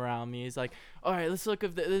his arm around me. He's like, all right, let's look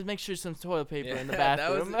let's make sure some toilet paper in the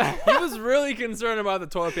bathroom. He was really concerned about the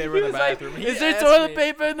toilet paper in the bathroom. Is there toilet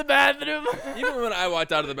paper in the bathroom? Even when I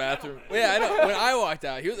walked out of the bathroom. Yeah, I know. When I walked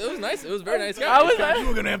out, it was nice. It was a very nice guy. I was like, You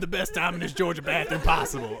were gonna have the best time in this Georgia bathroom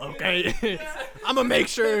possible, okay? I'm gonna make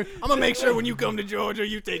sure when you come to Georgia,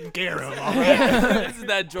 you taken care of. All right? This is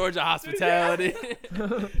that Georgia hospitality.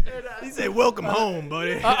 He said, "Welcome home,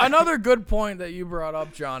 buddy." Another good point that you brought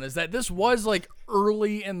up, John, is that this was like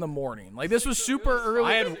early in the morning. Like, this was super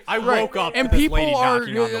early. I woke up and to this people lady are,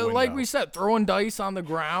 knocking on the like window. we said, throwing dice on the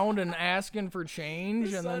ground and asking for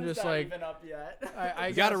change, and then just like, up yet. I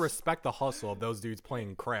You gotta guess- respect the hustle of those dudes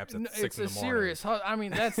playing craps at 6 It's in a the morning. serious. I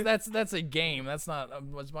mean, that's a game. That's not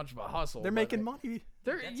as much of a hustle. They're but making money.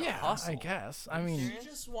 I guess. I mean, She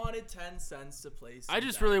just wanted 10 cents to play. I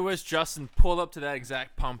just really wish Justin pulled up to that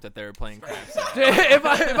exact pump that they were playing craps at. if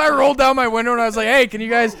I rolled down my window and I was like, "Hey, can you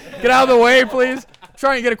guys get out of the way, please?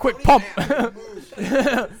 Trying to get a quick pump."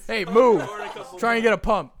 Hey, move. Trying to get a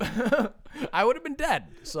pump. I would have been dead.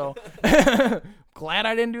 So glad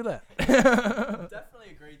I didn't do that. Definitely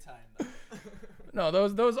a great time, though. No,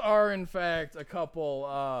 those are in fact a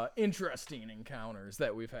couple interesting encounters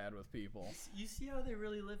that we've had with people. You see how they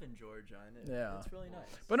really live in Georgia, and it's really nice.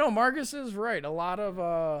 But no, Marcus is right. A lot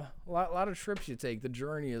of trips you take. The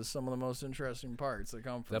journey is some of the most interesting parts that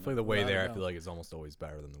come from. Definitely it, the way without a there, I doubt. feel like is almost always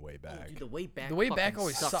better than the way back. Dude, the way back. The way back fucking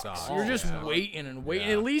always sucks. sucks. Oh, You're just yeah. waiting and waiting.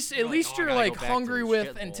 Yeah. At least oh, I you're gotta like go back to hungry the with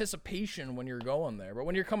shithole. anticipation when you're going there. But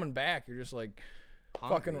when you're coming back, you're just like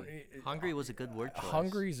fucking. Hungry was a good word choice.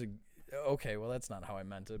 Hungry's okay. Well, that's not how I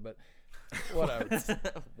meant it, but whatever.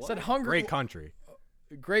 Said hungry. Great country.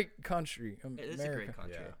 Great country. It is America. a great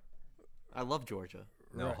country. Yeah. I love Georgia.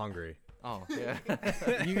 No, Right. hungry. Oh yeah.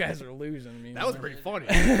 You guys are losing me. That was man. pretty funny.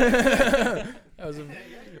 That was a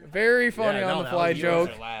very funny Yeah, no, on the that fly was yours. joke.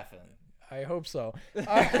 You're laughing. I hope so.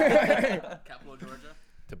 Capital of Georgia.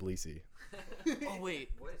 Tbilisi. Oh wait,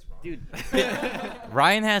 dude.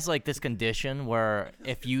 Ryan has like this condition where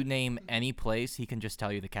if you name any place, he can just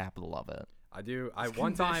tell you the capital of it. I do.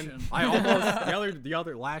 One condition. time, I almost the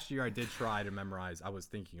other last year I did try to memorize. I was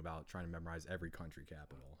thinking about trying to memorize every country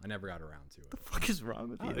capital. I never got around to it. What the fuck is wrong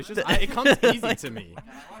with you? It's just it comes easy to me.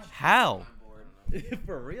 How?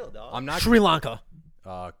 For real, dog. I'm not Sri Lanka.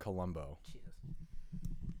 Colombo.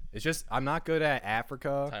 It's just I'm not good at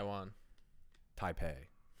Africa. Taiwan. Taipei.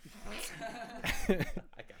 I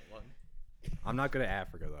got one. I'm not good at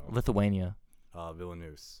Africa though. Lithuania.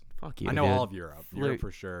 Vilnius. Fuck you. I know dude. all of Europe. Europe Flirt.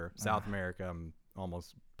 for sure. South America. I'm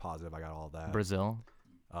almost positive I got all of that. Brazil.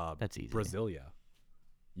 That's easy. Brasilia.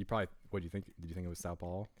 You probably. What do you think? Did you think it was Sao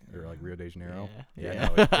Paulo or like Rio de Janeiro? Yeah.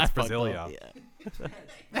 No, it's I fucked Brasilia. up.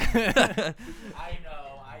 I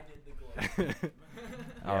know. I did the globe.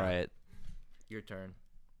 All right. Your turn.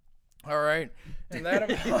 All right. And that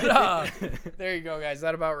about, there you go, guys.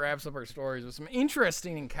 That about wraps up our stories with some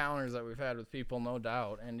interesting encounters that we've had with people, no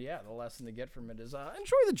doubt. And yeah, the lesson to get from it is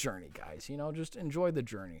enjoy the journey, guys. You know, just enjoy the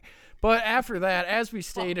journey. But after that, as we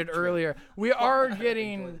stated earlier, we are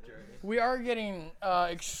getting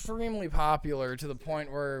extremely popular to the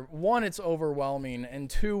point where, one, it's overwhelming, and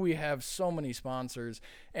two, we have so many sponsors.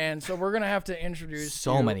 And so we're going to have to introduce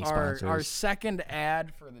So you many our sponsors. second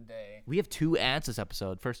ad for the day. We have 2 ads this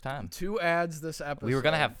episode. First time. 2 ads this episode. We were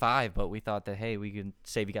gonna have 5, but we thought that hey, we could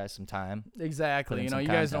save you guys some time. Exactly. put in You know, some you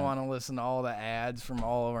guys don't content. want to listen to all the ads from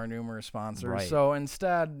all of our numerous sponsors. Right. So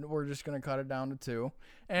instead, we're just going to cut it down to 2.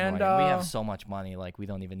 And Right, we have so much money, like we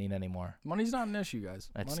don't even need any more. money's not an issue, guys.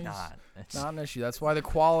 It's money's not. It's not an issue. That's why the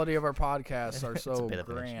quality of our podcasts are it's so a bit of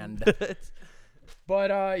an issue. grand.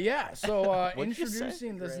 But yeah, so What'd you say?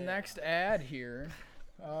 introducing this next ad here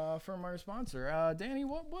from our sponsor. Danny,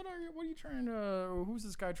 what are you trying to? Who's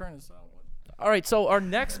this guy trying to sell? All right, so our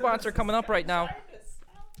next sponsor coming up right now.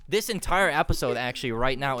 This entire episode, actually,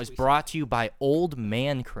 right now, is brought to you by Old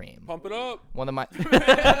Man Cream. Pump it up. One of my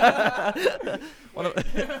one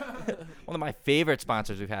of my favorite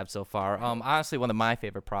sponsors we've had so far. Honestly, one of my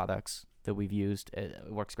favorite products that we've used. It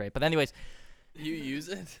works great. But anyways, You use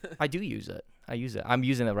it? I do use it. I use it. I'm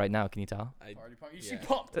using it right now. Can you tell? Party pump. You Yeah. see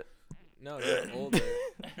pumped. No, older.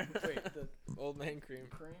 Wait, the Old man cream.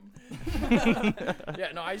 cream?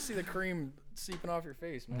 Yeah, no, I see the cream seeping off your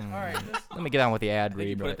face, man. All right, Let me get on with the ad think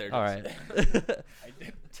you read. put it Right. there, All Jason. right. I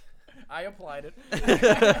did. I applied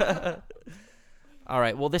it. All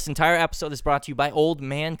right. Well, this entire episode is brought to you by Old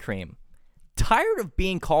Man Cream. Tired of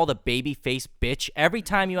being called a baby-faced bitch every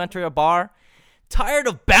time you enter a bar? Tired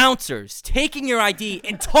of bouncers taking your ID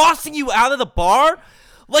and tossing you out of the bar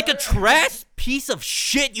like a trash piece of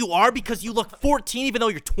shit you are because you look 14 even though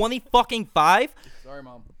you're 20-fucking-5? Sorry,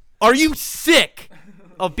 Mom. Are you sick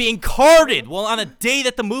of being carded while on a date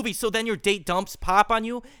at the movie so then your date dumps pop on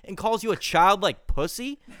you and calls you a childlike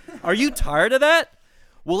pussy? Are you tired of that?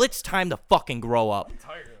 Well, it's time to fucking grow up.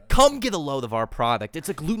 Come get a load of our product. It's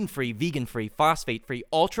a gluten-free, vegan-free, phosphate-free,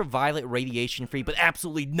 ultraviolet radiation-free, but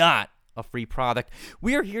absolutely not a free product.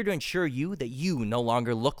 We are here to ensure you that you no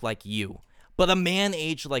longer look like you, but a man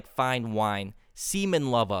aged like fine wine.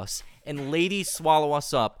 Seamen love us, and ladies swallow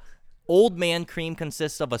us up. Old Man Cream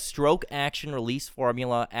consists of a stroke action release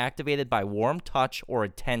formula activated by warm touch or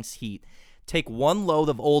intense heat. Take one load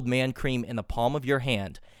of Old Man Cream in the palm of your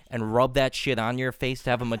hand and rub that shit on your face to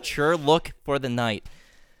have a mature look for the night.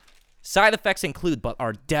 Side effects include, but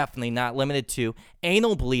are definitely not limited to,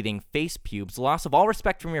 anal bleeding, face pubes, loss of all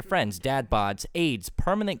respect from your friends, dad bods, AIDS,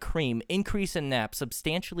 permanent cream, increase in naps,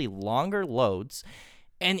 substantially longer loads,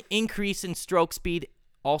 and increase in stroke speed,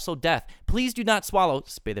 also death. Please do not swallow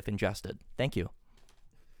spit if ingested. Thank you.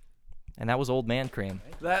 And that was Old Man Cream.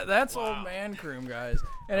 That's Old Man Cream, guys.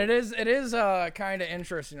 And it is kind of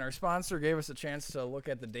interesting. Our sponsor gave us a chance to look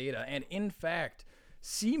at the data, and in fact,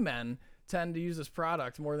 seamen tend to use this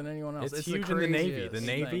product more than anyone else. It's the huge in the Navy. craziest The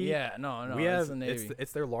thing. Navy. Yeah, no, We have it's the Navy.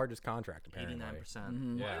 it's their largest contract apparently. 89%.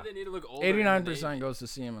 Mm-hmm. Why Yeah. do they need to look older? in the 89% Navy? goes to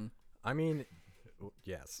seamen. I mean,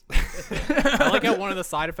 yes. I like how one of the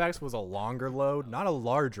side effects was a longer load, not a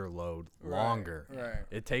larger load, longer. Right.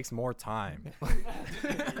 It takes more time.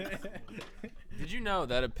 Did you know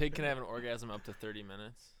that a pig can have an orgasm up to 30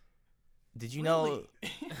 minutes? Did you know?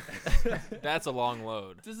 That's a long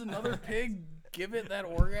load. Does another pig give it that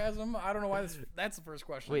orgasm? I don't know why that's the first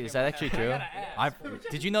question. Wait, is that actually true? I've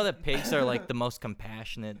Did you know that pigs are like the most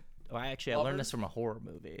compassionate? Well, actually, I learned this from a horror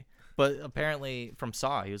movie. But apparently from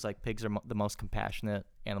Saw, he was like, pigs are the most compassionate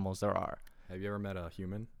animals there are. Have you ever met a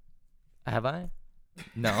human? Have I?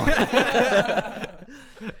 No.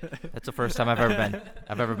 That's the first time I've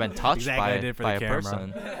ever been touched Exactly what I by did for a the camera.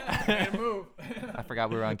 person. I forgot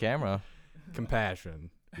we were on camera. Compassion.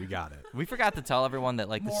 We got it. We forgot to tell everyone that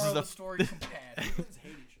like this Moral is of the the story, compassion.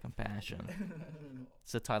 compassion.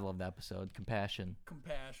 It's the title of the episode, compassion.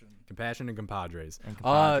 Compassion. Compassion and compadres. And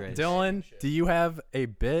compadres. Dylan, do you have a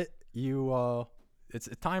bit? It's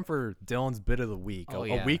time for Dylan's bit of the week. Oh, a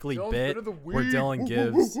yeah. weekly Dylan's bit bit of the where week. Dylan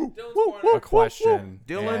gives a question.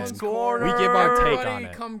 Dylan's and Corner. We give our take Everybody on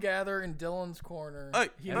it. come gather in Dylan's corner.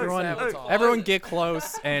 He Everyone, knows what's all. everyone get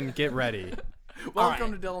close and get ready.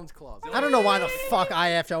 Welcome to Dylan's closet. I don't know why the fuck I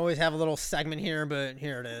have to always have a little segment here, but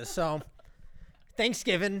here it is. So,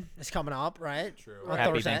 Thanksgiving is coming up, right? True. On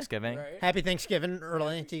Happy Thursday. Thanksgiving. Right? Happy Thanksgiving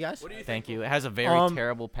early to you guys. Thank you. It has a very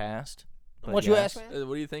terrible past. but What you yes. ask, man?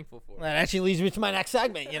 What are you thankful for? That actually leads me to my next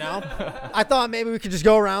segment, you know? I thought maybe we could just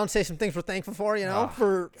go around, say some things we're thankful for, you know?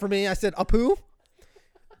 For me, I said Apu.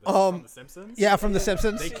 From The Simpsons? Yeah, from The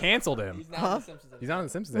Simpsons. They canceled him. Huh? He's not on The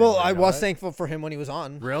Simpsons Well, anymore, I you know was that? thankful for him when he was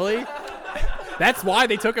on. Really? That's why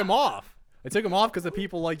they took him off. They took him off because of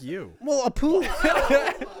people like you. Well, Apu.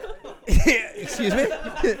 Excuse me?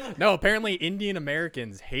 No, apparently Indian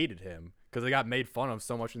Americans hated him because they got made fun of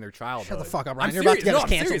so much in their childhood. Shut the fuck up, Ryan. I'm You're about to serious. get No, us I'm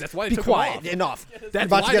canceled. serious. That's why they Be took him quiet. off. Enough. You're That's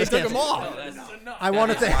about to why get they us took him canceled. off. I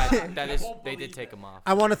want to thank. That is, they did take him off.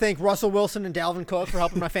 I want to thank Russell Wilson and Dalvin Cook for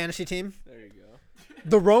helping my fantasy team. There you go.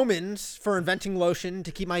 The Romans for inventing lotion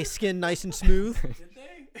to keep my skin nice and smooth.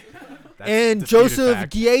 That's And disputed Joseph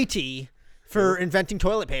fact. Ghiati for inventing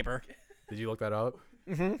toilet paper. Did you look that up?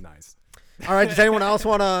 Mm-hmm. Nice. All right, does anyone else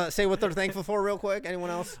want to say what they're thankful for real quick? Anyone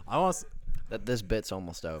else? I was That this bit's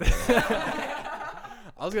almost over.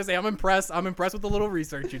 gonna say I'm impressed. I'm impressed with the little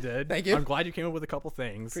research you did. Thank you. I'm glad you came up with a couple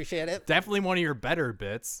things. Appreciate it. Definitely one of your better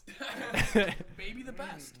bits. Maybe the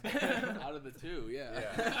best. Out of the two,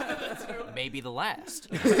 yeah. Maybe the last.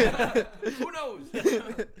 Who knows?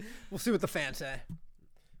 We'll see what the fans say.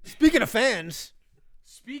 Speaking of fans,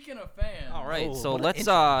 Speaking of fans. All right, Oh, so what an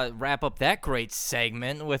let's wrap up that great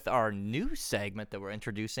segment with our new segment that we're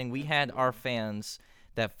introducing. We had our fans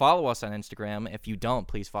that follow us on Instagram. If you don't,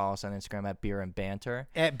 please follow us on Instagram at Beer and Banter.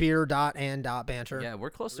 at beer.and.banter. Yeah, we're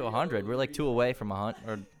close to 100. We're like 2 away from 100.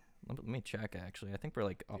 Or let me check, actually. I think we're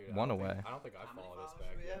like 1 away. I don't think I followed us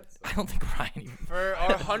back yet. I don't think Ryan even... For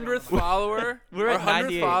our 100th follower, We're our at 100th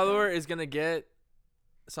 98. follower is gonna get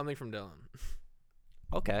something from Dylan.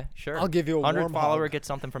 Okay, sure. I'll give you a 100 warm follower hug. gets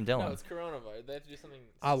something from No, Dylan. it's coronavirus. They have to do something.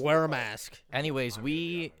 I'll wear a mask. Anyways,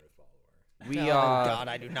 we Oh, God,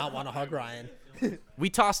 I do not want to hug Ryan. we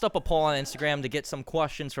tossed up a poll on Instagram to get some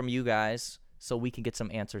questions from you guys so we can get some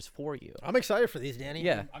answers for you. I'm excited for these, Danny.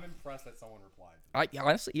 Yeah. I'm impressed that someone replied.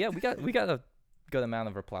 Honestly, yeah, we got a good amount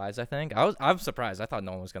of replies, I think. I'm surprised. I thought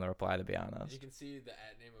no one was going to reply, to be honest. You can see the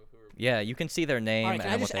ad name of who replied. Yeah, you can see their name All right, can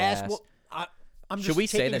I and what just they ask? asked. I'm Should just we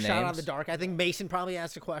say taking the a shot out of names? the dark. I think Mason probably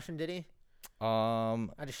asked a question. Did he? I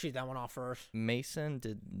just shoot that one off first. Mason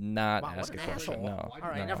did not Wow, what ask a an question. asshole. No. All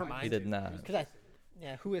right, no, never mind. He did not.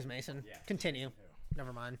 Yeah, who is Mason? Continue.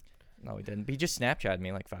 Never mind. No, he didn't. He just Snapchatted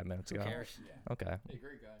me like 5 minutes Who ago. cares? Okay.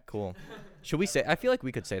 Cool. Should we say? I feel like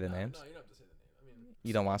we could say the names. No, you don't have to say the name. I mean,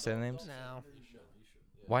 You don't want to say the names? No.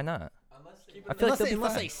 Why not? I feel like Unless they'll they, be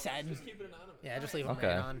unless fine. they said. keep it anonymous. Yeah, just leave them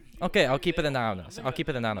Okay. on. Okay, I'll keep it anonymous. All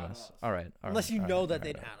right. All Unless right, you all know right, that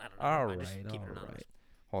they. all right. I don't know. All Never mind, just right, keep it all anonymous. right.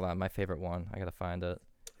 Hold on, my favorite one. I gotta find it.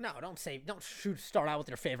 No, don't say. Don't shoot. Start out with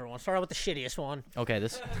your favorite one. Start out with the shittiest one. Okay,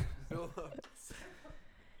 this.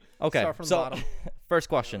 Okay, Start from the so bottom. first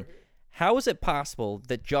question: how is it possible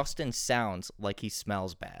that Justin sounds like he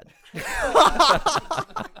smells bad?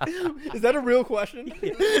 Is that a real question?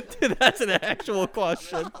 Dude, that's an actual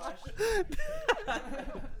question.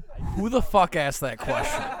 Who the fuck asked that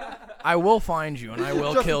question? I will find you and I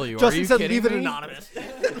will kill you. Are Justin you said kidding leave it me? anonymous.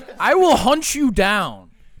 I will hunt you down.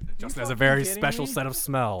 Justin has a very kidding special me? set of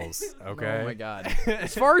smells. Okay. Oh my god.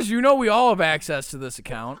 As far as you know, we all have access to this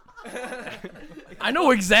account. I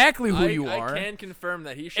know exactly who you are. I can confirm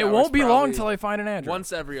that he It showers won't be long probably till I find an address.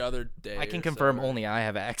 once every other day. I can or confirm so. only I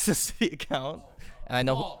have access to the account, and I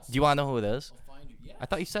know. Do you want to know who it is? I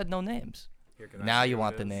thought you said no names. Here, can I Now see you who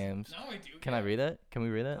want it the is? names. No, I do. Can I read it? Can we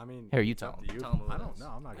read it? I mean, Here, you it's tell up him. to you. Tell him who I it don't is.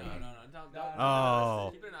 know. I'm not gonna. Don't Oh.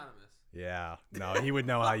 Keep it anonymous. Yeah. No, he would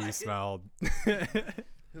know how you smelled.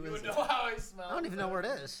 You would know how I smell. I don't even know where it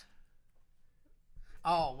is.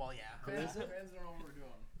 Oh well, yeah. Fans don't know what we're doing.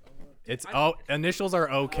 It's initials are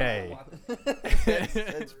okay.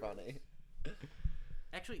 It's funny.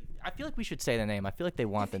 Actually, I feel like we should say the name. I feel like they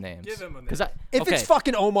want the names. Give him a Because name. If okay, it's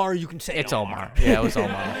fucking Omar, you can say it's Omar. Yeah, it was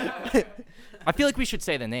Omar. I feel like we should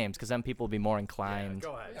say the names because then people will be more inclined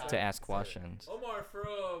go ahead. to ask questions. Omar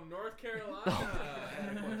from North Carolina.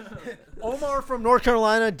 Omar from North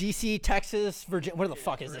Carolina, DC, Texas, Virginia. Where the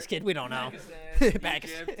fuck is this kid? We don't know.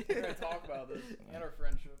 Pakistan. We're gonna talk about this and our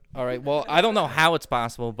friendship. All right. Well, I don't know how it's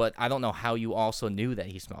possible, but I don't know how you also knew that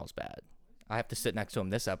he smells bad. I have to sit next to him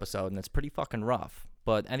this episode, and it's pretty fucking rough.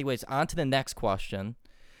 But anyways, on to the next question.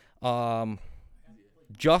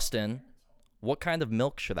 Justin, what kind of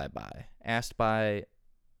milk should I buy? Asked by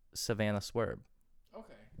Savannah Swerb.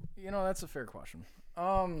 Okay. You know, that's a fair question.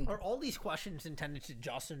 Are all these questions intended to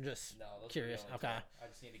Justin? Just curious. Okay. I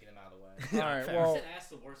just need to get him out of the way. All right. Well, Ask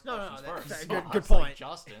the worst No, no, questions that's first. good point.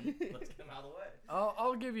 Justin, let's get him out of the way.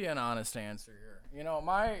 I'll give you an honest answer here. You know,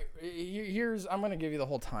 I'm gonna give you the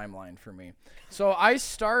whole timeline for me. So I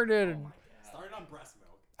started on breast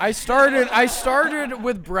milk. I started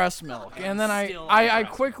with breast milk, and then I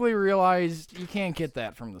quickly realized you can't get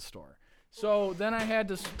that from the store. So then I had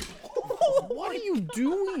to. What are you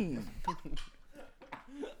doing?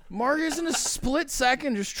 Marcus in a split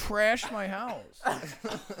second just trashed my house.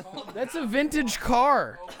 That's a vintage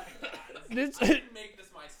car. It's, Make this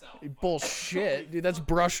myself. bullshit, dude. That's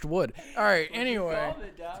brushed wood. All right. Anyway.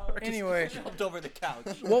 Jumped over the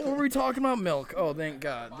couch. What were we talking about? Milk. Oh, thank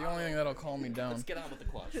God. The only thing that'll calm me down. Get on with the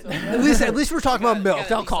question. At least we're talking about milk.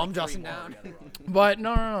 That'll calm Justin down. But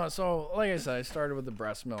no. So, like I said, I started with the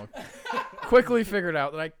breast milk. Quickly figured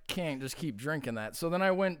out that I can't just keep drinking that. So then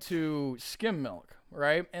I went to skim milk,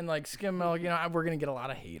 right? And like skim milk, you know, we're going to get a lot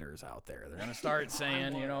of haters out there. They're going to start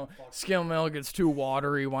saying, you know, skim milk, it's too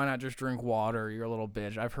watery. Why not just drink water? You're a little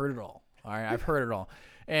bitch. I've heard it all. All right. I've heard it all.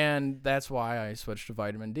 And that's why I switched to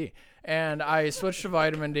vitamin D. And I switched to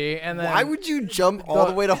vitamin D. And then. Why would you jump all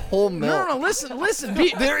the way to whole milk? No, listen.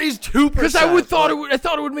 There is 2%. Because I thought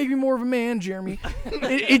it would make me more of a man, Jeremy.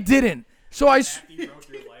 It didn't. So After you broke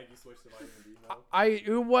your leg, you switched to vitamin D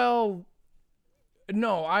milk?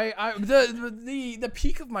 The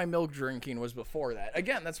peak of my milk drinking was before that.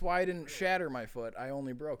 Again, that's why I didn't shatter my foot. I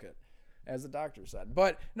only broke it, as the doctor said.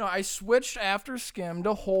 But no, I switched after skim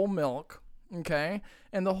to whole milk. Okay,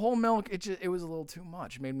 and the whole milk, it was a little too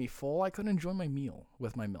much. It made me full. I couldn't enjoy my meal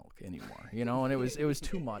with my milk anymore. You know, and it was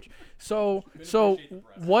too much. So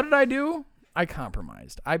what did I do? I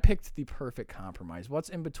compromised. I picked the perfect compromise. What's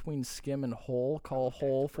in between skim and whole? Call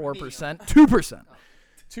whole 4%, 2%.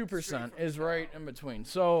 2% is right in between.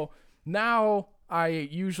 So now I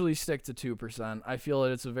usually stick to 2%. I feel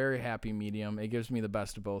that it's a very happy medium. It gives me the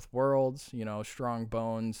best of both worlds, you know, strong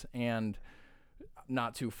bones and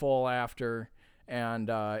not too full after. And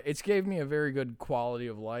it's gave me a very good quality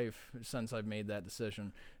of life since I've made that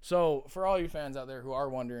decision. So for all you fans out there who are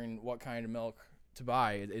wondering what kind of milk to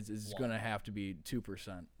buy, it's going to have to be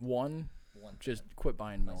 2%. Just quit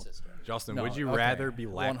buying milk. Justin, No, would you okay. rather be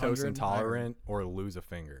 100? lactose intolerant or lose a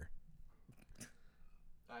finger?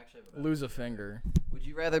 Lose a finger. Would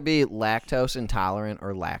you rather be lactose intolerant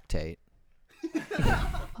or lactate? Well, you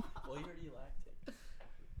already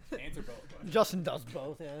lactate. Answer both. Justin does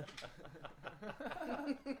both, yeah.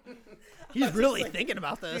 He's really thinking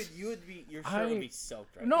about this. Dude, your shirt would be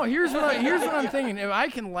soaked right No, now. here's what I'm thinking. If I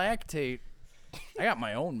can lactate, I got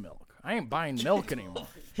my own milk. I ain't buying milk anymore.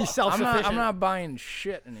 He's self-sufficient. I'm not buying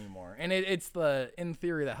shit anymore. And it's in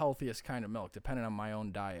theory, the healthiest kind of milk, depending on my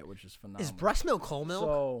own diet, which is phenomenal. Is breast milk whole milk?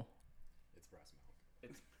 So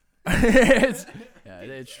it's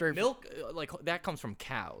straight Milk, like that comes from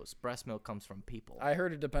cows. Breast milk comes from people. I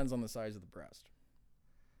heard it depends on the size of the breast.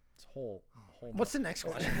 It's whole milk. What's the next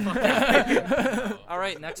question? All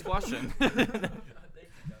right, next question. I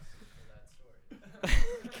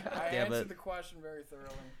damn answered it. the question very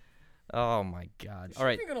thoroughly. Oh my God! Is All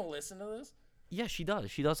right. she even gonna listen to this? Yeah, she does.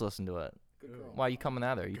 She does listen to it. Good girl. Why are you coming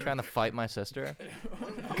at her? You trying to fight my sister?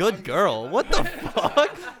 Good girl. What the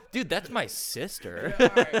fuck? Dude, that's my sister. All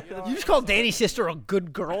right, you know You just called Danny's sister a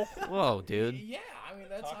good girl? Whoa, dude. Yeah, I mean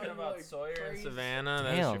that's Talking how about like, Sawyer and praise- Savannah.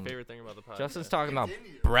 That's your Damn. favorite thing about the podcast. Justin's talking about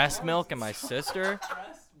breast milk and my sister.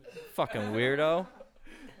 Fucking weirdo. All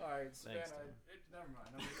right, Savannah. Never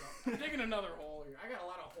mind. I'm digging another hole here. I got a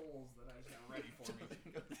lot of holes that I just got ready for me.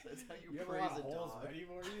 That's how you You have a lot of holes ready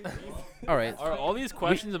for you? All right. Are all these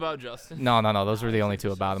questions about Justin? No. Those were the only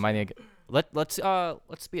two about him. I need to let's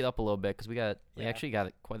speed up a little bit because we actually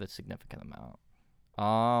got quite a significant amount.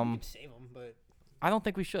 Save them, but I don't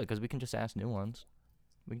think we should because we can just ask new ones.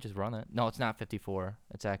 We can just run it. No, it's not 54.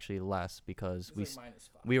 It's actually less because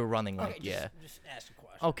we were running like Just ask a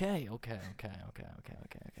question. Okay.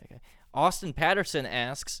 Austin Patterson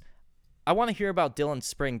asks, I want to hear about Dylan's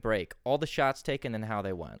spring break, all the shots taken and how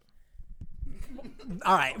they went.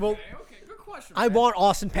 All right. Well, Okay, good question. I want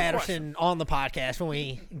Austin Patterson on the podcast when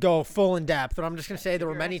we go full in depth. But I'm just gonna say there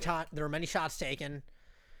were many shots taken.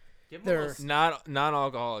 There Not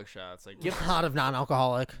non-alcoholic shots. Like a lot of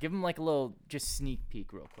non-alcoholic. Give him like a little just sneak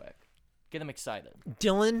peek real quick. Get him excited.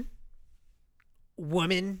 Dylan,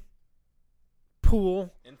 women,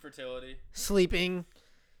 pool, infertility, sleeping,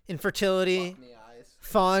 infertility,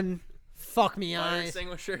 fun, fuck me fire eyes,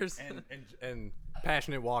 extinguishers, And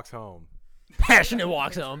passionate walks home. passionate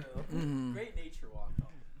walks home. Great nature walk home.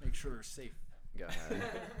 Make sure they're safe. Go ahead.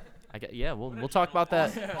 We'll talk about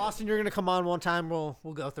that. Austin, you're gonna come on one time. We'll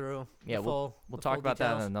go through. Yeah, the full, we'll the talk full about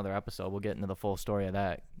that in details. another episode. We'll get into the full story of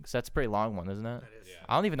that because that's a pretty long one, isn't it?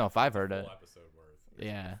 I don't even know if I've heard it.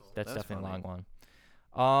 Yeah, that's definitely a long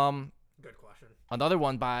one. Good question. Another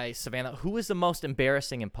one by Savannah. Who is the most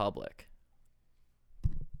embarrassing in public?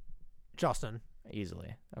 Justin.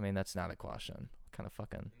 Easily. I mean, that's not a question. Kind of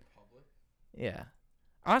fucking. Yeah.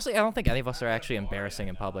 Honestly, I don't think any of us are actually embarrassing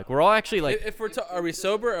in public. We're all actually like. if we're are we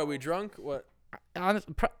sober? Are we drunk? What?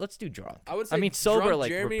 Let's do drunk. I would say. I mean, sober drunk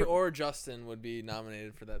like we're Jeremy or Justin would be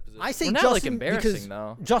nominated for that position. I say We're not, like, Justin embarrassing, because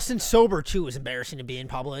though. Justin sober too is embarrassing to be in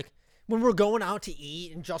public. When we're going out to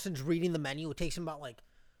eat and Justin's reading the menu, it takes him about like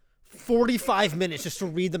 45 minutes just to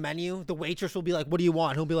read the menu. The waitress will be like, "What do you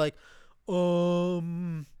want?" He'll be like, "What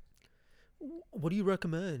do you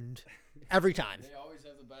recommend?" Every time. They always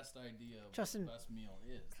have the best idea of Justin- what the best meal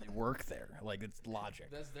is. They work there. Like, it's logic.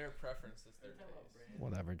 That's their preference. That's their taste.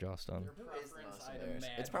 Whatever, Justin.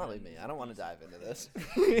 It's probably me. I don't want to dive into this.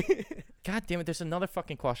 God damn it! There's another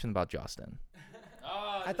fucking question about Justin.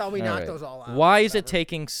 I thought we All knocked right. those all out. Why is it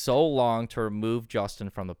taking so long to remove Justin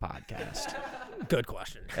from the podcast? Good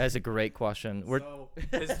question. That's a great question. We're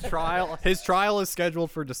His trial is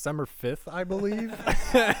scheduled for December 5th, I believe.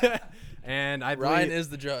 And I Ryan believe is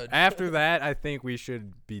the judge. after that, I think we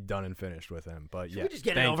should be done and finished with him. But yeah, We just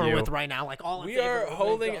get it thank over you. with right now. Like all in We favor are of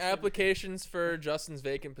holding Justin. applications for Justin's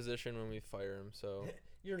vacant position when we fire him. So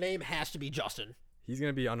Your name has to be Justin. He's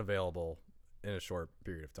gonna be unavailable in a short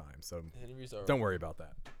period of time, so interviews are. don't worry about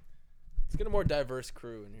that. Let's get a more diverse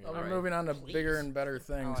crew in here. We're moving on to bigger and better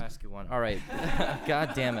things. I'll ask you one. All right.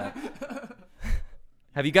 God damn it.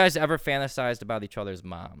 Have you guys ever fantasized about each other's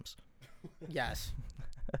moms? Yes.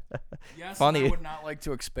 Yes, Funny. I would not like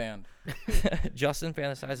to expand. Justin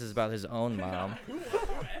fantasizes about his own mom.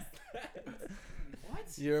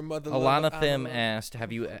 Your mother. Alana Thim asked,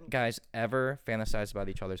 have you guys ever fantasized about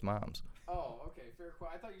each other's moms? Oh, okay, fair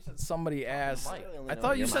question. I thought you said somebody asked. I really only I know thought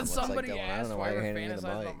what you your said mom looks like, somebody Dylan. I don't asked know if why I you're ever handing me the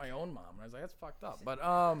fantasized mic. about my own mom. And I was like, that's fucked up. But Why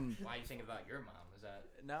are you thinking about your mom?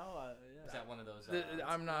 Is that one of those?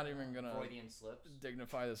 I'm not even gonna Freudian slips.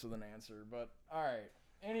 dignify this with an answer, but all right.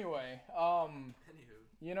 Anyway,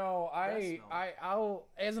 you know, I'll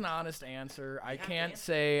as an honest answer, I can't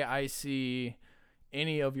say I see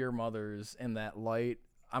any of your mothers in that light.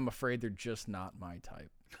 I'm afraid they're just not my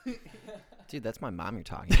type. Dude, that's my mom you're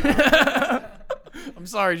talking about. I'm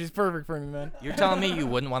sorry, she's perfect for me, man. You're telling me you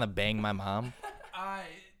wouldn't want to bang my mom?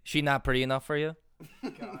 She not pretty enough for you?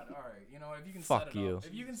 God, all right. You know, if you can Fuck set it you. up.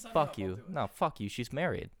 If you can set it Fuck up, I'll you. do it. No, fuck you. She's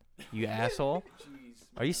married. You asshole. Jeez,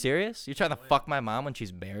 Are you serious? You're trying to fuck my mom when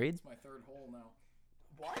she's married? it's my third hole now.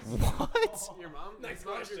 What? Your mom? Next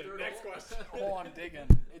question. Next question. Hole I'm digging.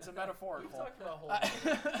 It's a metaphorical.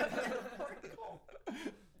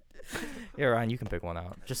 Here, Ryan, you can pick one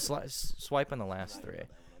out. Just swipe on the last three.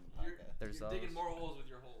 There's those. Digging more holes with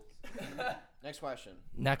your holes. Next question.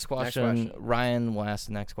 Next question. Ryan will ask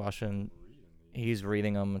the next question. He's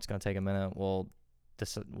reading them. It's gonna take a minute.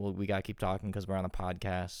 We gotta keep talking because we're on a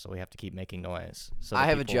podcast, so we have to keep making noise. So I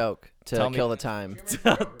have a joke to Tell me- kill the time.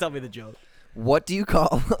 Tell me the joke. What do you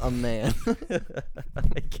call a man? I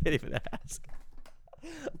can't even ask.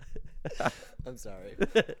 I'm sorry.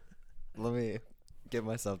 Let me get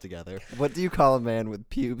myself together. What do you call a man with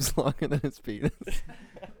pubes longer than his penis?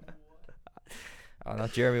 Oh,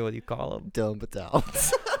 not Jeremy. What do you call him? Dylan Patel.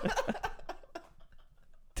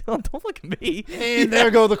 Don't look at me. And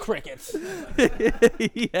there go the crickets.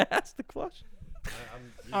 He asked the question.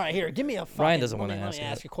 All right, here, give me a fucking. Ryan doesn't wanna let me ask it.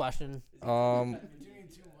 ask a question. Two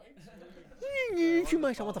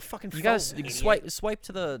mics. I want the fucking. You phone, guys idiot. swipe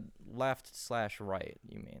to the left/right.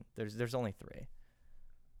 You mean there's only three.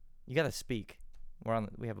 You gotta speak.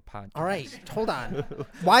 We have a podcast. All right, hold on.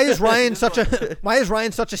 Why is Ryan such a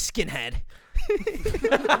skinhead?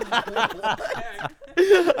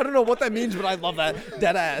 I don't know what that means, but I love that.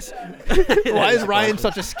 Dead ass. Why is Ryan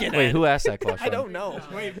such a skinhead? Wait, who asked that question? I don't know.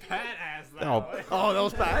 Wait, Pat asked that. Oh, that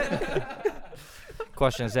was Pat.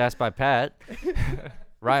 Question is asked by Pat.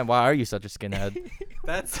 Ryan, why are you such a skinhead?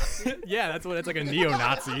 That's that's what it's like a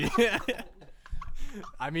neo-Nazi.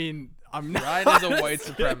 I mean, I'm not. Ryan is a white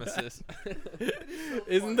supremacist.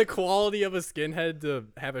 Isn't the quality of a skinhead to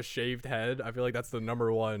have a shaved head? I feel like that's the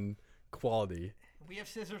number one quality. We have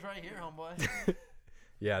scissors right here, homeboy.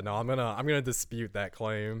 Yeah, no, I'm gonna dispute that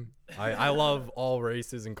claim. I love all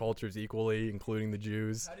races and cultures equally, including the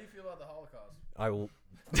Jews. How do you feel about the Holocaust?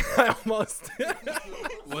 I almost.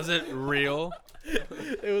 Was it real?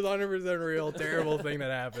 It was 100% real. Terrible thing that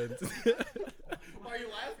happened. Why are you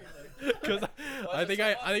laughing? Because I think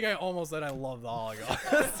I almost said I love the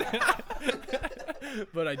Holocaust,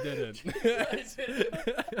 but I didn't.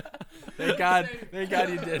 Thank God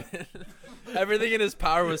you didn't. Everything in his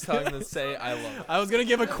power was telling him to say I love it. I was gonna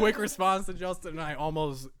give a quick response to Justin, and I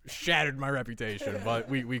almost shattered my reputation. But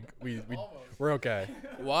we're okay.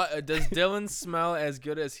 What does Dylan smell as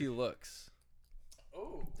good as he looks?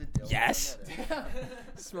 Oh. Yes.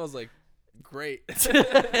 Smells like great.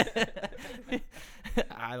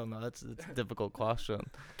 I don't know. That's a difficult question.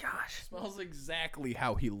 Gosh. Smells exactly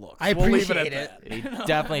how he looks. I We'll leave appreciate it. At that. He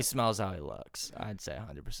definitely smells how he looks. I'd say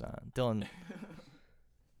 100%. Dylan.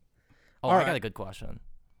 Oh, All I right. got a good question.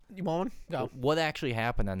 You want one? Go. What actually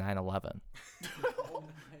happened on 9/11?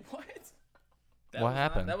 What? What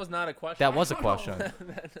happened? That was not a question. That was a question.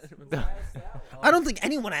 I don't think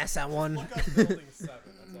anyone asked that one.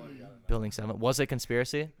 Building 7. Was it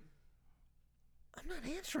conspiracy? I'm not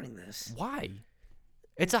answering this. Why?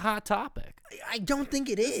 It's a hot topic. I don't think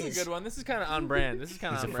it This is is. a good one. This is kind of on brand. This is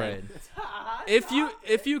kind of He's on brand. afraid.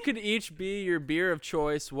 If you could each be your beer of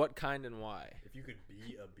choice, what kind and why? If you could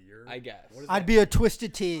be a beer, I guess. I'd be a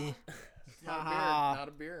twisted tea. Not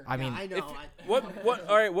a beer. I mean, I know. What?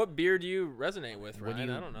 All right. What beer do you resonate with, what Ryan?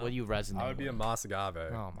 do you, I don't know. what do you resonate I would be a with? Mas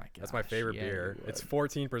Agave. Oh my god. That's my favorite beer. It's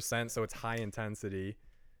 14%, so it's high intensity.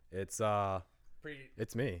 It's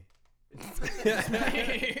it's me.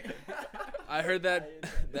 I heard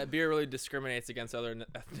that beer really discriminates against other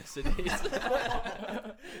ethnicities.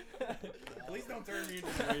 Please don't turn me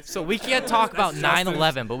into So we can't talk about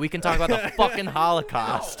 9/11, but we can talk about the fucking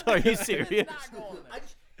Holocaust. Are you serious?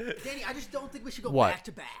 Danny, I just don't think we should go What? back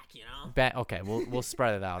to back, you know? Okay, we'll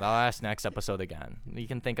spread it out. I'll ask next episode again. You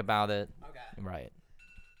can think about it. Okay. Right.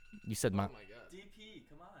 You said my. Oh my god. DP,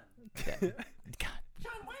 come on. God.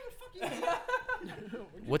 John, why the fuck you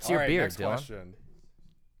What's All your right, beer, next Dylan? question.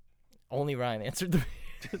 Only Ryan answered the.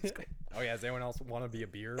 Oh yeah, does anyone else want to be a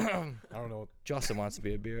beer? I don't know. Justin wants to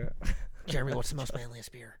be a beer. Jeremy, what's the most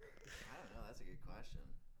manliest beer? I don't know. That's a good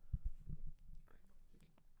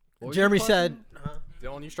question. Jeremy said,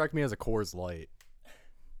 Dylan, you strike me as a Coors Light.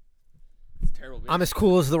 It's a terrible beer. I'm as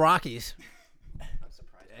cool as the Rockies.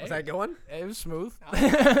 Was that going? It was smooth.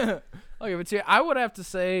 Okay, but see, I would have to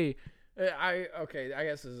say, I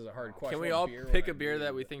guess this is a hard question. Can we What all beer pick would a I beer do?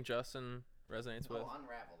 that we think Justin resonates with?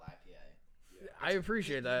 Unraveled IPA. I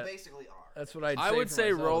appreciate that. Basically are. That's what I'd say. I would for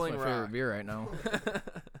say myself. Rolling It's my favorite Rock. beer right now.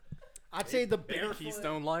 I'd say the Barefoot.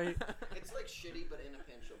 Keystone Light. It's like shitty, but in a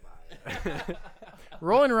pinch you'll buy it.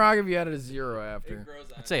 Rolling Rock if you added a 0 after.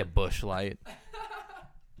 I'd say a Bush Light.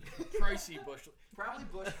 Pricey Bush. Probably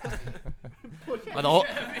Bush.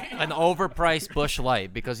 An overpriced Bush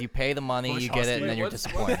Light because you pay the money, you get it, and then you're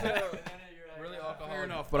disappointed. Really alcoholic. Fair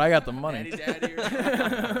enough, but I got the money. Daddy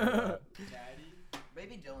or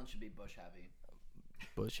Maybe Dylan should be Bush heavy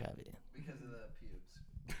Bush heavy. because of the pubes.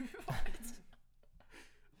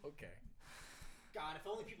 Okay. God, if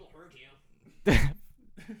only people heard you.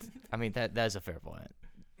 I mean that is a fair point.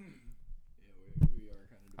 We are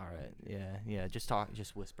kind of. All right. Yeah. Just talk.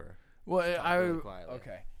 Just whisper. Well, really quietly.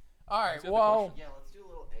 okay. All right. Let's get the Well, Yeah, let's do a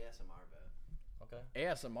little ASMR bit. Okay.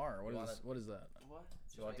 ASMR. What is that? What?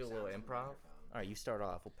 Do you want to do a little improv? All right, you start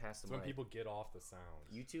off. We'll pass the It's when mic. people get off the sound.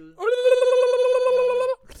 You two.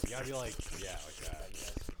 You gotta be like, yeah, like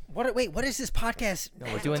that. Wait, what is this podcast?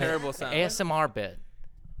 No, we're doing Terrible an sound. ASMR bit.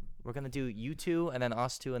 We're gonna do you two, and then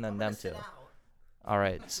us two, and then them two. All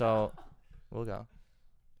right. So we'll go.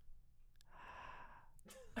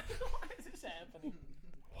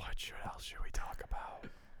 What else should we talk about?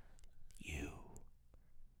 You.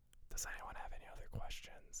 Does anyone have any other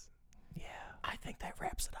questions? Yeah. I think that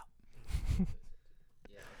wraps it up.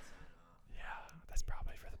 Yeah, that's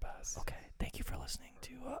probably for the best. Okay. Thank you for listening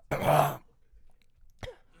to.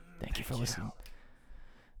 Thank you for listening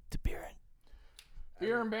to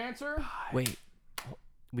Beer and banter. Wait.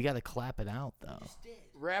 We gotta clap it out though.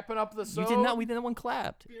 Wrapping up the show. You did not. We didn't one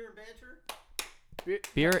clapped. Beer and banter.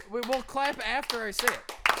 Beer. We'll clap after I say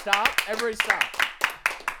it. Stop. Everybody stop.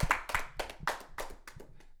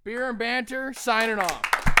 Beer and banter. Signing off.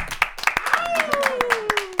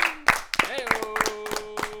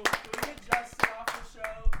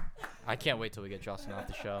 I can't wait till we get Justin off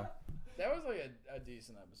the show. That was like a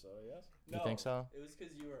decent episode, I guess. You think so? It was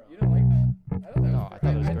because you were on. You didn't like that? I thought that No, was I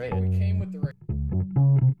thought it was I great. think we came with the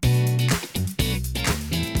right.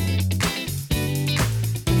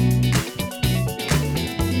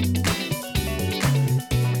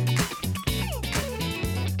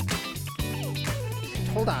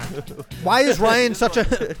 Hold on. Why is Ryan such a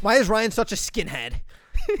skinhead?